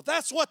sounds. Well,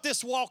 that's what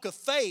this walk of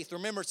faith,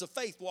 remember, it's a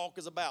faith walk,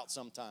 is about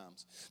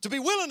sometimes. To be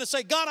willing to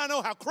say, God, I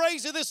know how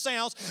crazy this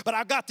sounds, but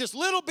I've got this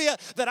little bit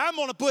that I'm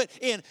going to put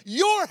in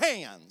your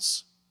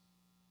hands.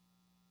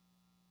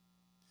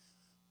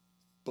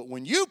 But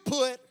when you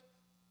put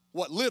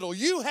what little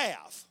you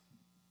have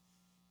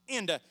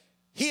into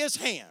his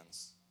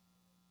hands,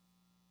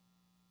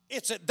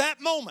 it's at that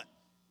moment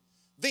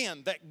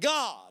then that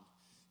God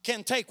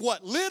can take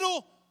what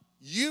little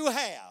you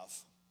have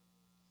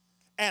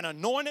and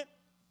anoint it.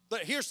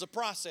 But here's the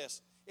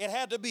process. It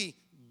had to be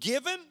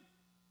given,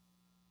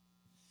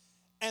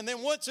 and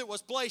then once it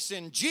was placed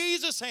in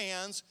Jesus'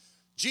 hands,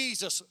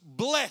 Jesus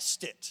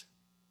blessed it.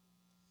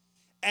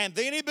 And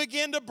then he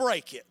began to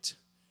break it.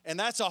 And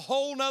that's a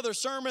whole nother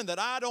sermon that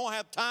I don't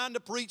have time to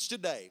preach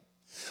today.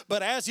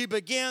 But as he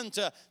began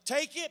to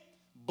take it,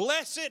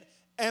 bless it,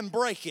 and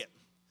break it,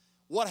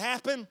 what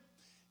happened?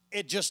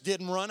 It just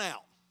didn't run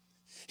out.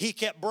 He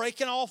kept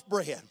breaking off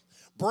bread,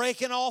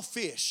 breaking off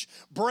fish,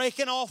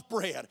 breaking off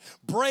bread,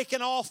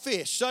 breaking off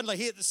fish. Suddenly,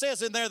 it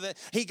says in there that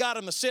he got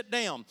him to sit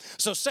down.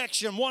 So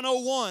section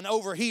 101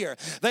 over here,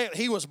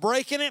 he was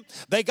breaking it.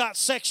 They got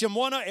section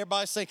 101.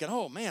 Everybody's thinking,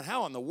 oh man,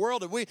 how in the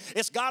world did we?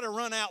 It's got to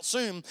run out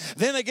soon.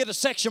 Then they get to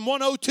section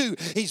 102.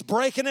 He's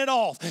breaking it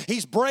off.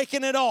 He's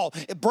breaking it off.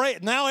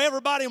 Now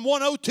everybody in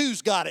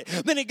 102's got it.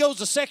 Then he goes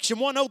to section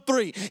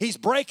 103. He's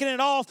breaking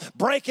it off,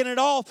 breaking it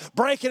off,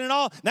 breaking it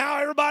off. Now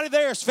everybody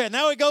there is fed.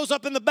 Now he goes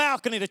up in the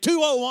balcony to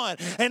 201.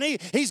 And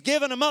he's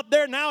giving them up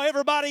there. Now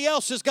everybody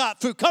else has got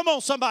food. Come on,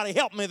 somebody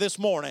help me this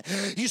morning.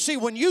 You see,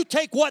 when you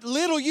take what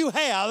little you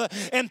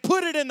have and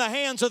put it in the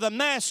hands of the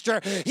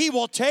master, he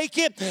will take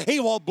it, he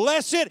will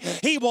bless it,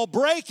 he will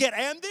break it,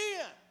 and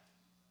then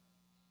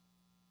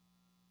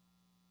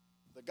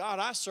the God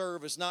I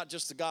serve is not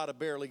just the God of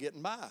barely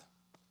getting by.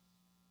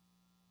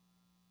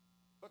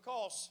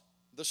 Because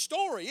the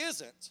story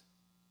isn't.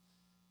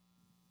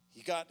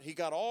 He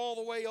got all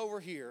the way over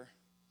here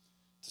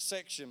to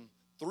section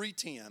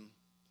 310,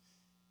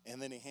 and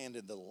then he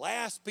handed the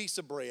last piece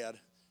of bread,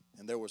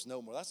 and there was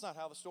no more. That's not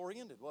how the story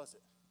ended, was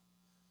it?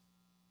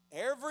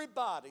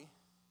 Everybody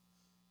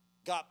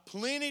got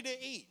plenty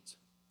to eat.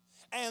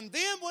 And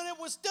then when it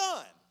was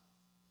done,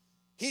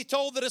 he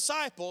told the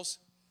disciples,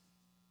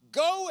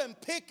 go and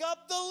pick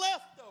up the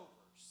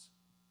leftovers.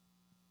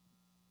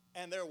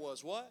 And there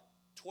was what?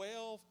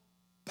 12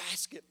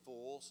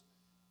 basketfuls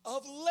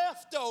of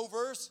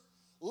leftovers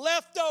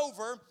left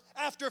over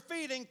after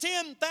feeding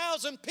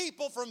 10,000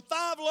 people from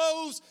 5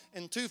 loaves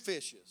and 2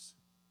 fishes.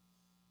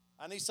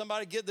 I need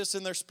somebody to get this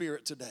in their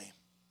spirit today.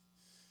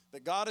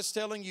 That God is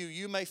telling you,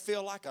 you may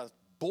feel like a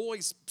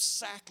boy's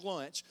sack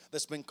lunch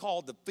that's been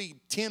called to feed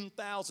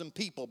 10,000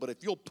 people, but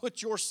if you'll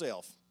put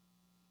yourself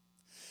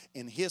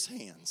in his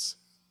hands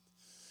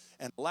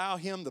and allow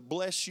him to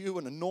bless you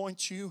and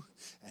anoint you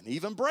and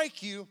even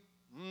break you,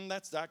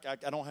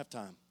 I don't have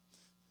time.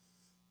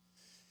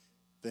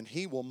 Then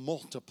he will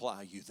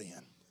multiply you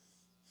then.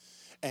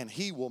 And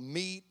he will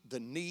meet the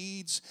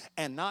needs,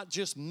 and not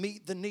just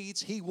meet the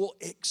needs, he will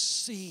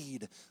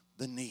exceed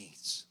the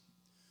needs.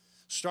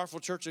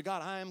 Starkville Church of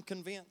God, I am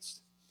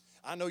convinced.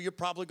 I know you're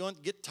probably going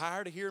to get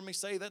tired of hearing me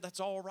say that.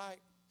 That's all right.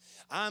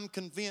 I'm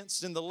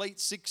convinced in the late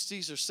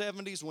 60s or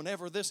 70s,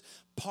 whenever this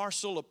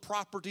parcel of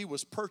property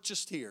was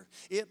purchased here,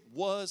 it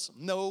was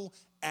no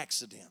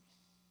accident.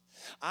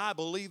 I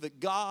believe that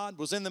God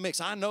was in the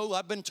mix. I know,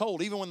 I've been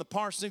told, even when the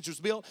parsonage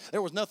was built,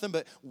 there was nothing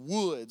but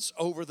woods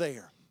over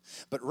there.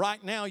 But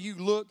right now you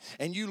look,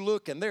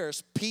 and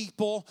there's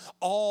people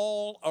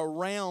all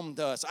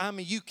around us. I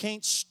mean, you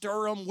can't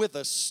stir them with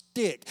a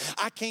stick.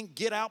 I can't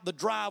get out the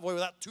driveway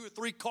without 2 or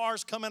 3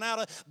 cars coming out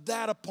of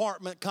that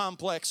apartment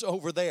complex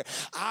over there.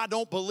 I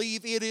don't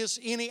believe it is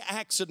any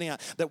accident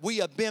that we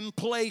have been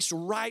placed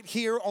right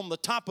here on the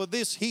top of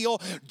this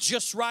hill,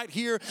 just right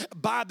here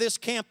by this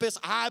campus.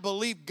 I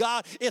believe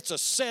God, it's a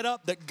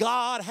setup that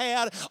God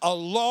had a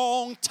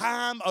long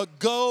time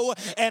ago,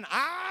 and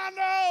I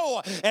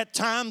know at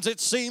times it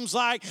seems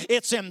like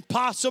it's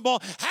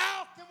impossible.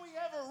 How can we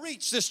ever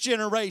reach this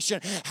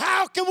generation?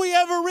 How can we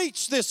ever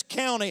reach this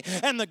county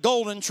and the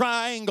Golden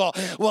Triangle?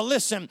 Well,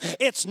 listen,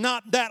 it's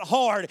not that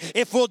hard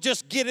if we'll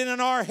just get it in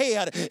our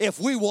head. If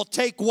we will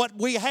take what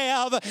we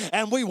have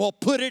and we will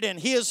put it in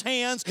his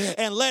hands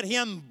and let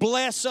him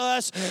bless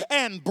us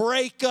and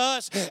break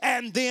us,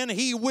 and then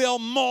he will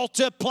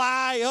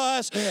multiply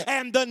us,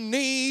 and the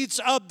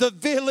needs of the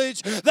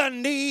village, the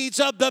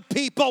needs of the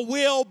people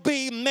will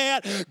be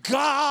met.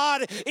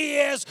 God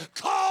is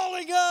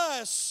calling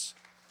us.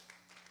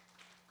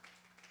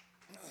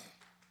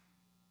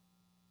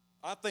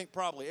 I think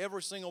probably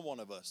every single one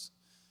of us,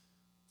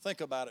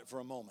 think about it for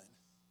a moment.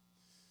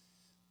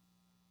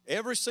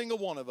 Every single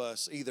one of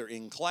us, either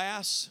in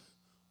class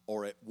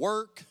or at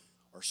work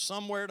or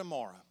somewhere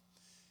tomorrow.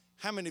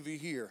 How many of you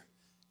here,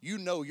 you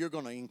know you're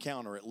going to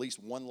encounter at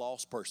least one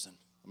lost person?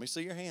 Let me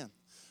see your hand.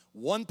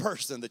 One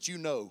person that you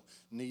know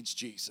needs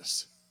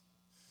Jesus.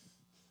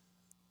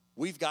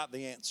 We've got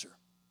the answer.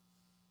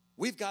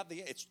 We've got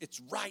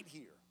it's right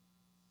here.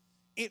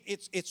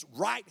 It's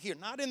right here,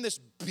 not in this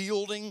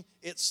building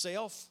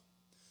itself,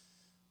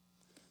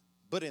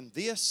 but in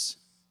this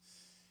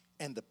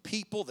and the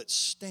people that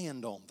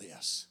stand on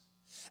this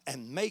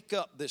and make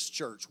up this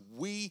church.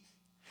 We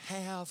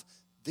have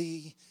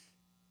the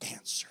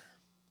answer.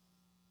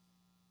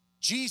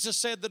 Jesus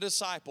said to the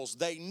disciples,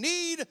 they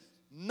need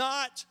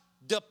not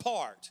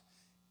depart.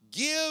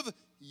 Give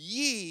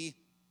ye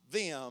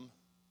them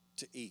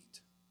to eat.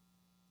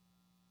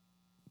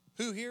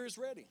 Who here is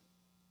ready?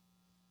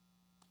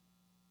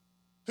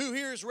 Who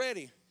here is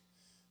ready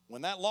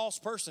when that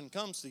lost person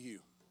comes to you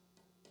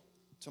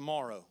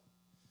tomorrow?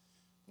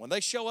 When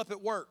they show up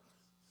at work,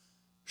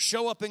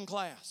 show up in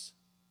class,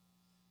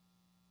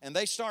 and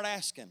they start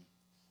asking.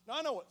 Now,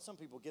 I know what some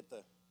people get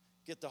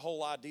the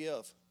whole idea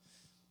of,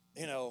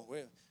 I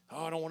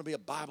don't want to be a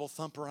Bible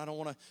thumper. I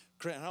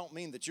don't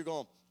mean that you're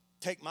going to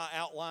take my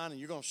outline and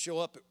you're going to show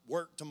up at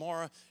work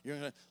tomorrow. You're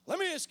going to, let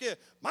me just get,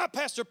 my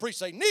pastor preached,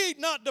 say, need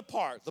not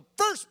depart. The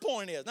first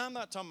point is, now I'm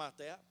not talking about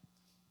that.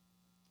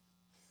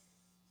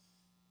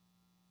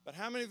 But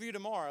how many of you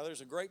tomorrow,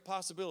 there's a great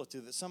possibility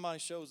that somebody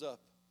shows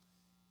up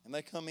and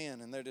they come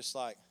in and they're just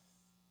like,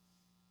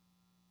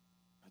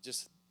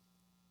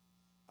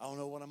 I don't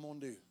know what I'm going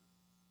to do.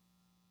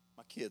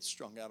 My kid's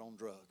strung out on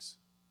drugs.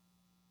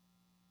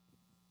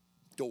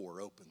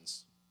 Door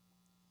opens.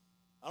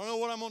 I don't know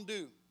what I'm going to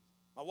do.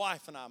 My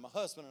wife and I, my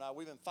husband and I,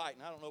 we've been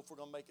fighting. I don't know if we're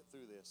going to make it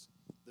through this.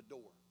 The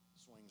door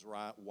swings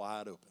right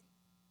wide open.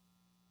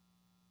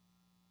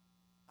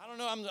 I don't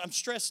know. I'm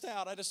stressed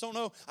out. I just don't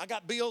know. I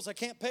got bills I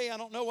can't pay. I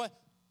don't know what.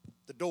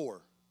 The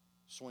door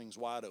swings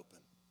wide open.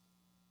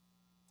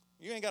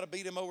 You ain't got to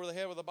beat him over the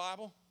head with the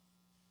Bible.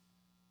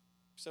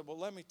 He said, well,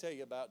 let me tell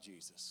you about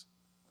Jesus.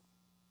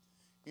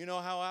 You know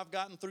how I've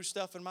gotten through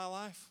stuff in my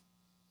life?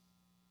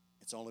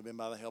 It's only been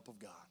by the help of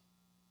God.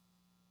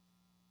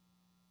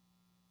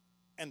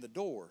 And the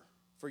door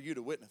for you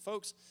to witness.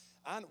 Folks,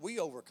 we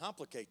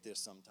overcomplicate this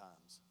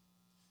sometimes.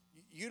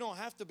 You don't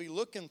have to be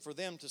looking for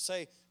them to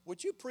say,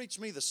 would you preach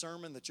me the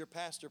sermon that your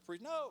pastor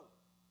preached? No.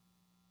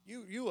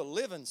 You a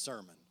living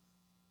sermon.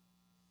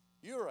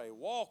 You're a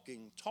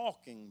walking,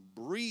 talking,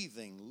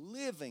 breathing,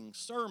 living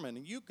sermon.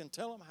 And you can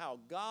tell them how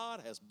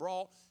God has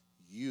brought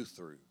you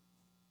through.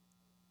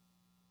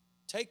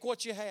 Take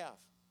what you have.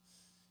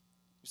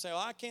 You say, well,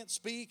 I can't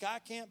speak, I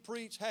can't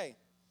preach. Hey,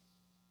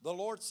 the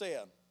Lord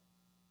said,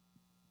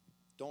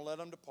 don't let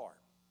them depart.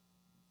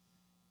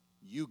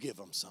 You give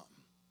them something.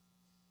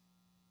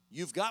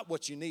 You've got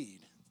what you need.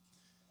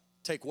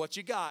 Take what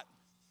you got,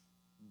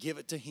 give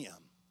it to Him,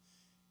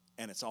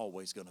 and it's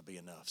always going to be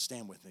enough.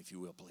 Stand with me if you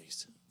will,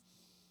 please.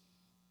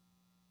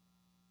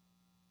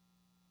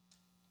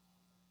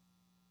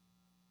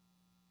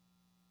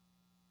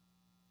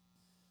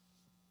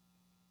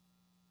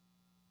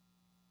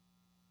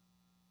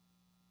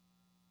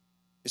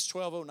 It's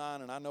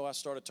 12:09, and I know I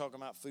started talking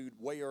about food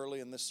way early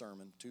in this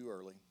sermon, too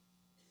early.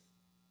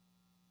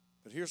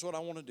 But here's what I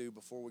want to do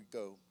before we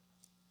go.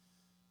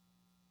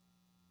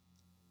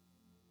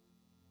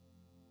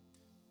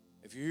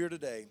 If you're here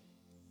today,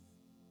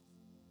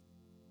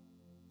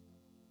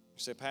 you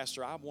say,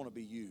 Pastor, I want to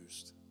be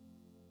used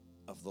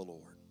of the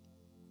Lord.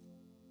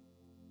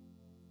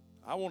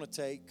 I want to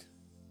take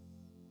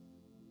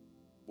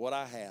what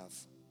I have,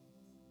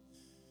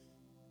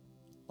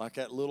 like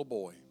that little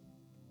boy,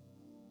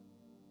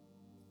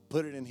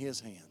 put it in His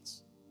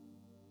hands.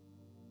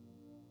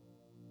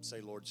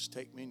 Say, Lord, just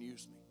take me and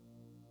use me.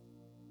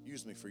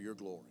 Use me for your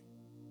glory.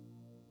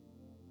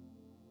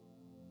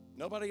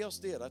 Nobody else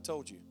did, I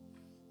told you.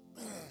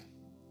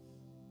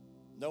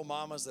 No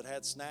mamas that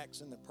had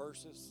snacks in their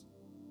purses.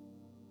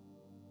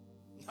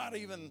 Not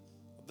even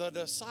the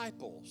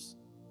disciples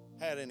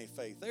had any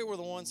faith. They were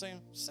the ones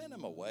saying, send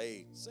him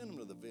away. Send him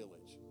to the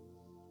village.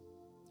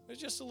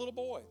 It's just a little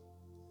boy.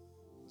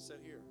 He said,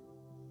 here,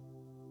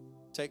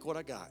 take what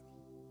I got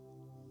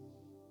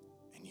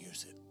and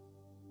use it.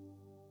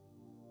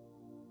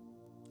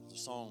 The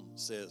song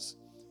says,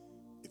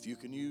 if you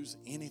can use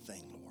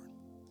anything, Lord,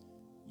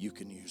 you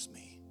can use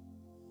me.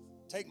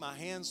 Take my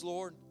hands,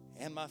 Lord,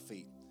 and my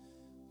feet.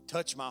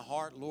 Touch my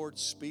heart, Lord,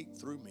 speak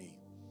through me.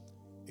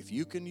 If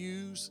you can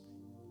use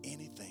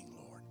anything,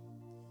 Lord,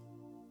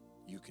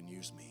 you can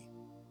use me.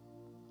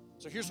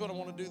 So here's what I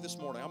want to do this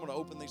morning. I'm going to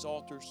open these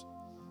altars.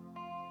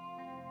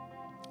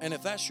 And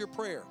if that's your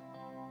prayer,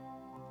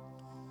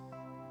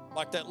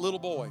 like that little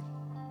boy,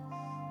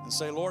 and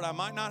say, Lord, I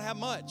might not have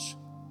much.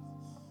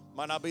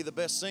 Might not be the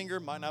best singer,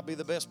 might not be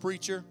the best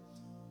preacher,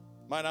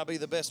 might not be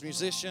the best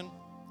musician.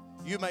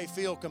 You may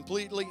feel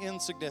completely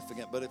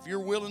insignificant, but if you're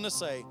willing to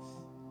say,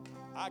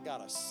 I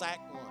got a sack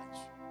lunch,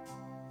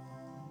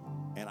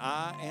 and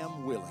I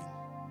am willing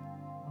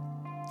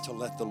to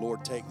let the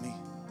Lord take me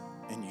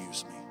and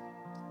use me.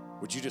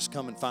 would you just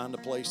come and find a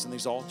place in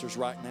these altars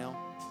right now?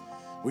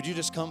 Would you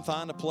just come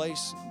find a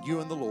place, you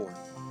and the Lord,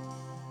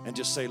 and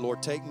just say,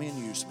 Lord, take me and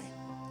use me.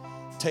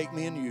 Take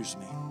me and use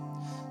me.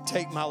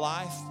 Take my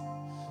life.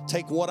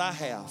 Take what I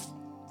have.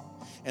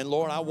 And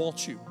Lord, I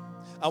want you.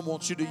 I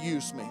want you to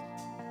use me.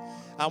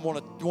 I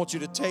want you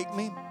to take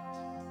me,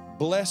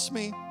 bless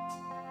me,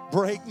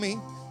 break me,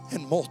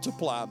 and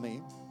multiply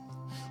me.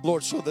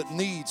 Lord, so that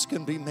needs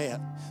can be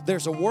met.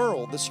 There's a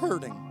world that's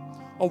hurting,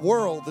 a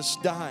world that's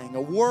dying,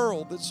 a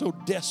world that so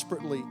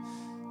desperately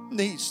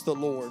needs the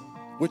Lord.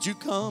 Would you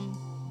come?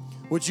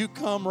 Would you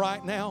come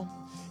right now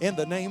in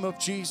the name of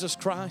Jesus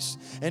Christ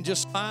and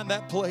just find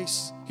that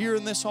place here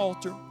in this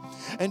altar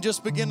and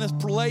just begin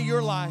to lay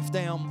your life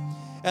down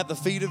at the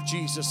feet of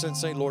Jesus and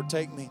say, Lord,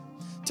 take me,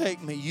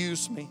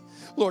 use me.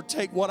 Lord,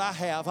 take what I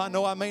have. I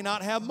know I may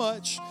not have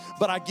much,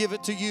 but I give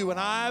it to you, and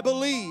I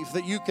believe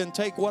that you can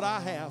take what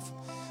I have,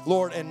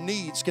 Lord, and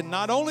needs can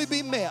not only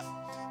be met,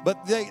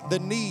 but the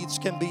needs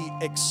can be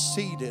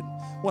exceeded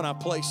when I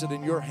place it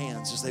in your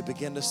hands as they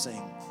begin to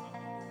sing.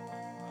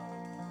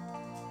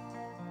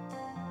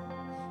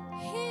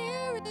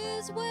 Here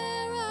is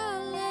where I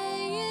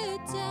lay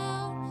it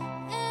down,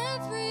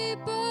 every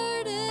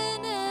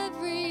burden,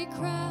 every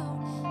crown.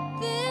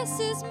 This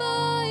is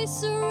my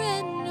surrender.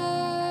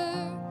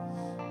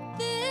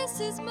 This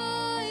is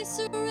my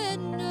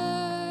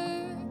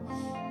surrender.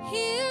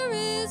 Here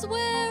is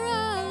where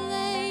I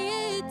lay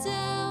it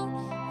down,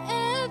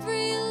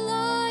 every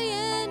lie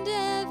and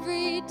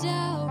every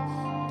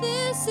doubt.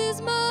 This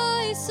is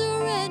my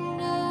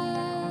surrender.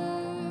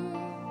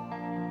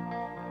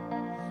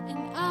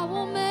 And I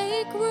will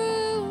make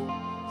room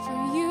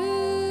for you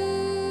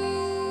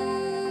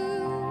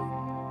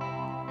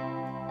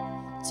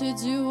to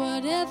do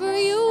whatever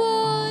you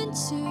want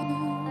to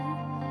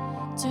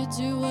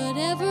do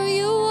whatever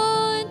you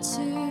want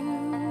to,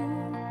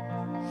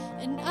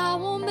 and I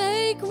will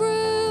make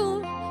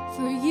room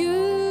for you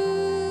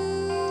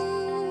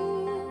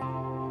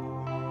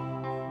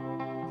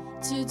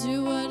to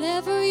do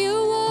whatever you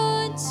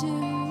want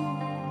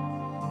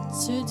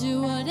to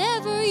do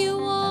whatever you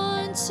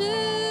want to.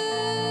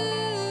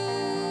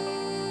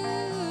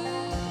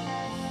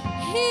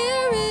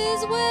 Here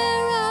is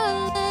where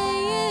I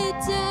lay it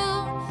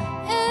down,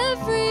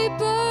 every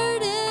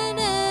burden,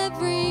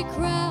 every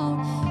crown.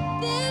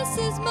 This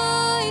is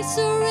my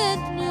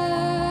surrender.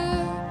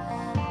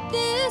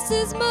 This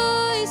is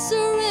my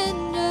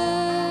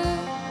surrender.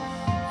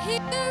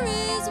 Here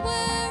is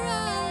where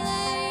I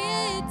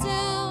lay it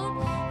down,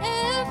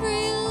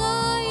 every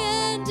lie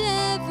and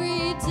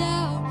every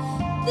doubt.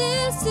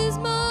 This is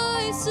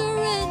my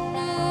surrender.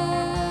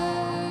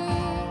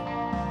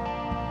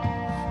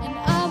 And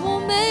I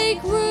will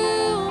make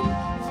room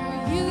for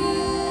you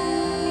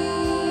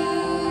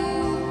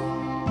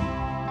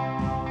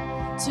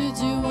to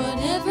do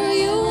whatever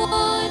you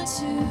want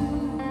to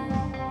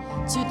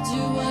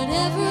do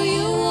whatever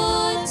you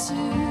want to,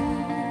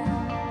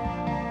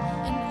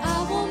 and I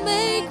will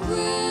make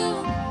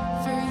room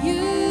for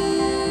you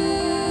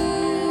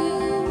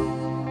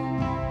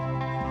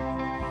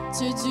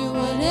to do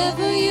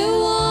whatever you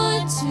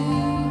want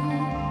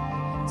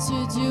to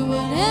do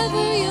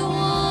whatever you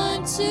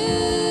want to.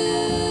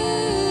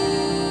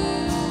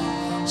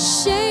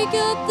 Shake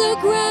up the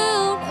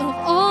ground of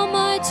all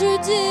my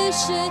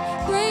tradition,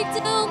 break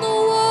down the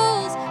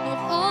walls of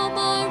all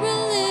my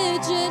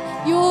religion.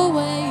 Your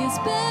way is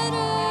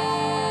better.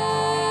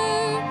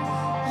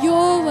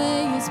 Your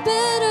way is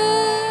better.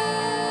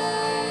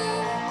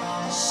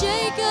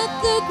 Shake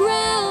up the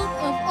ground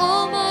of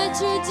all my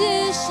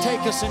tradition.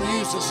 Take us and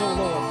use us, O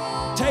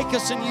Lord. Take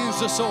us and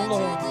use us, O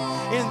Lord.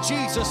 In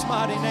Jesus'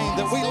 mighty name,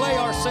 that we lay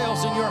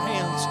ourselves in your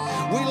hands.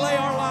 We lay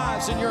our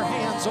lives in your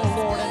hands, O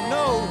Lord, and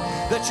know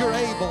that you're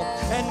able.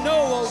 And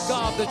know, O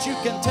God, that you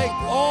can take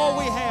all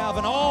we have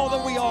and all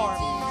that we are.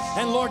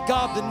 And Lord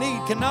God, the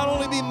need can not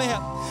only be met,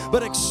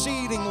 but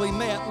exceedingly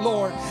met,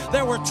 Lord.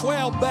 There were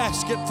 12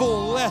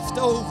 basketful left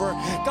over.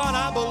 God,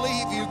 I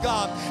believe you,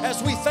 God,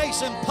 as we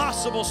face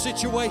impossible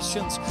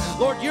situations.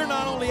 Lord, you're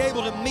not only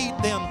able to meet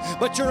them,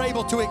 but you're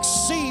able to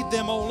exceed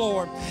them, oh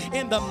Lord,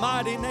 in the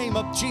mighty name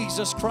of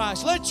Jesus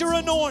Christ. Let your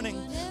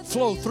anointing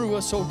flow through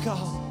us, oh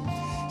God,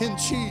 in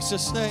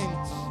Jesus' name,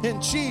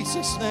 in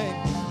Jesus' name.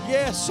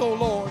 Yes, oh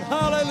Lord,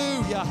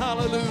 hallelujah,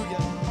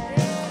 hallelujah.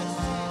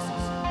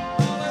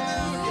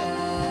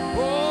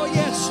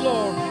 Yes,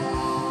 Lord.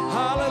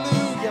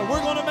 Hallelujah.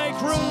 We're going to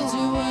make room. To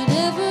do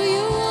whatever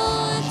you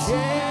want.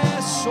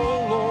 Yes, oh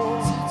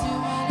Lord. To do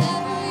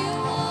whatever you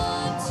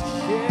want.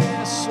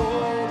 Yes, oh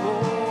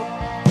Lord.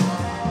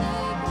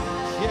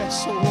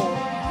 Yes, oh Lord.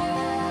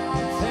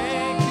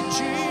 Thank you,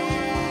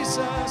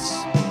 Jesus.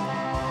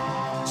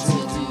 To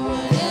do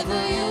whatever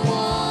you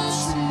want.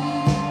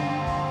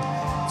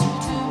 To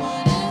do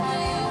whatever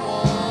you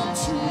want.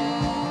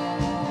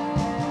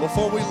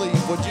 Before we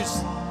leave,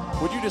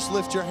 would you just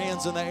lift your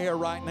hands in the air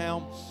right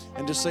now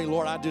and just say,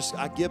 Lord, I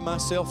give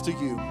myself to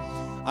you.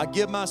 I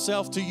give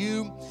myself to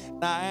you,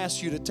 and I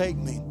ask you to take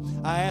me.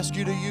 I ask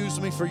you to use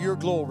me for your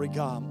glory,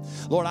 God.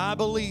 Lord, I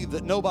believe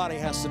that nobody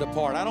has to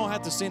depart. I don't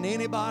have to send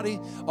anybody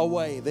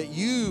away, that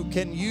you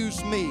can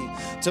use me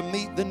to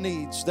meet the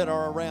needs that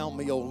are around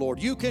me, oh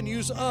Lord. You can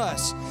use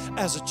us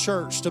as a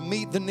church to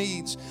meet the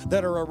needs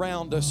that are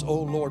around us,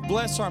 oh Lord.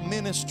 Bless our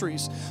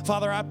ministries.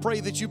 Father, I pray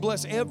that you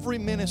bless every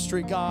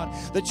ministry, God,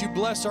 that you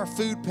bless our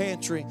food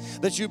pantry,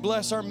 that you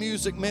bless our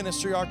music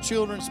ministry, our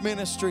children's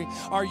ministry,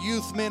 our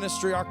youth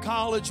ministry, our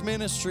college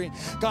ministry.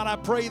 God, I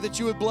pray that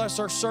you would bless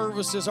our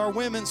services, our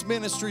women's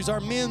ministries,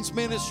 our men's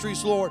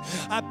ministries, Lord.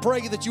 I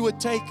pray that you would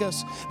take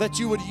us, that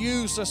you would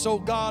use us, oh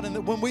God, and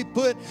that when we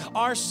put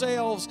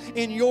ourselves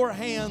in your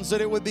hands,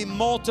 that it would be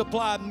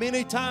multiplied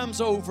many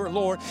times over,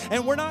 Lord.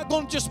 And we're not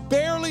going to just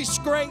barely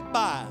scrape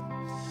by.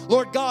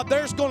 Lord God,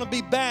 there's going to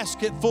be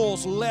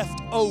basketfuls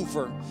left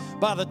over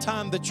by the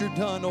time that you're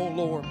done, oh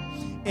Lord.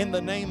 In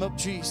the name of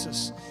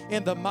Jesus,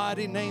 in the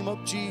mighty name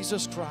of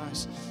Jesus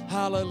Christ.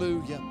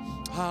 Hallelujah,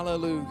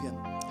 hallelujah,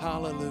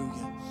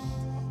 hallelujah.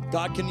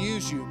 God can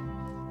use you.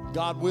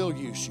 God will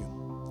use you.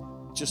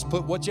 Just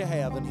put what you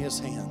have in His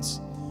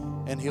hands,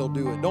 and He'll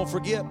do it. Don't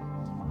forget,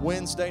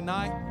 Wednesday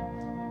night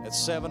at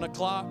 7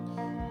 o'clock,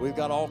 we've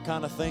got all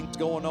kind of things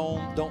going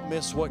on. Don't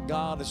miss what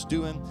God is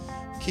doing.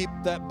 Keep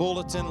that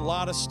bulletin, a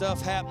lot of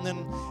stuff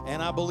happening,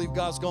 and I believe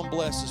God's going to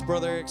bless us.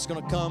 Brother Eric's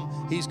going to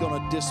come. He's going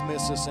to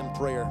dismiss us in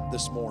prayer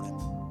this morning.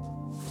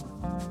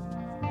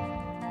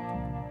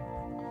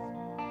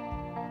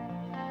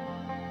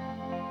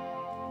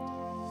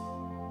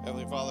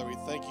 Heavenly Father, we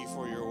thank you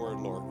for your word,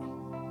 Lord.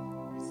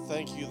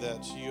 Thank you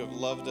that you have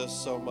loved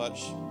us so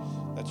much,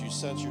 that you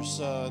sent your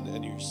Son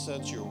and you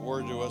sent your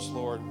word to us,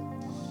 Lord.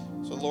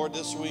 So, Lord,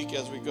 this week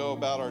as we go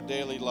about our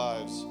daily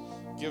lives,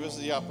 give us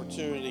the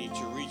opportunity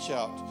to reach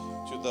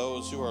out to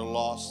those who are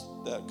lost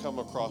that come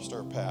across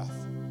our path.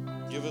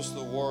 Give us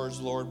the words,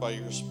 Lord, by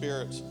your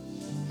Spirit.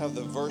 Have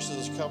the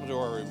verses come to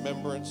our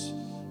remembrance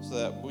so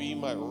that we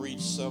might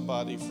reach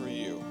somebody for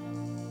you.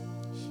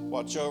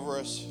 Watch over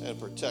us and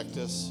protect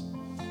us.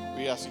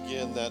 We ask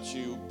again that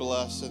you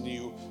bless and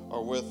you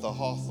are with the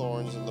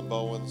Hawthorns and the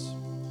Bowens.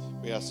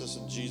 We ask this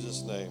in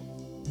Jesus' name.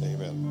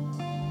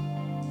 Amen.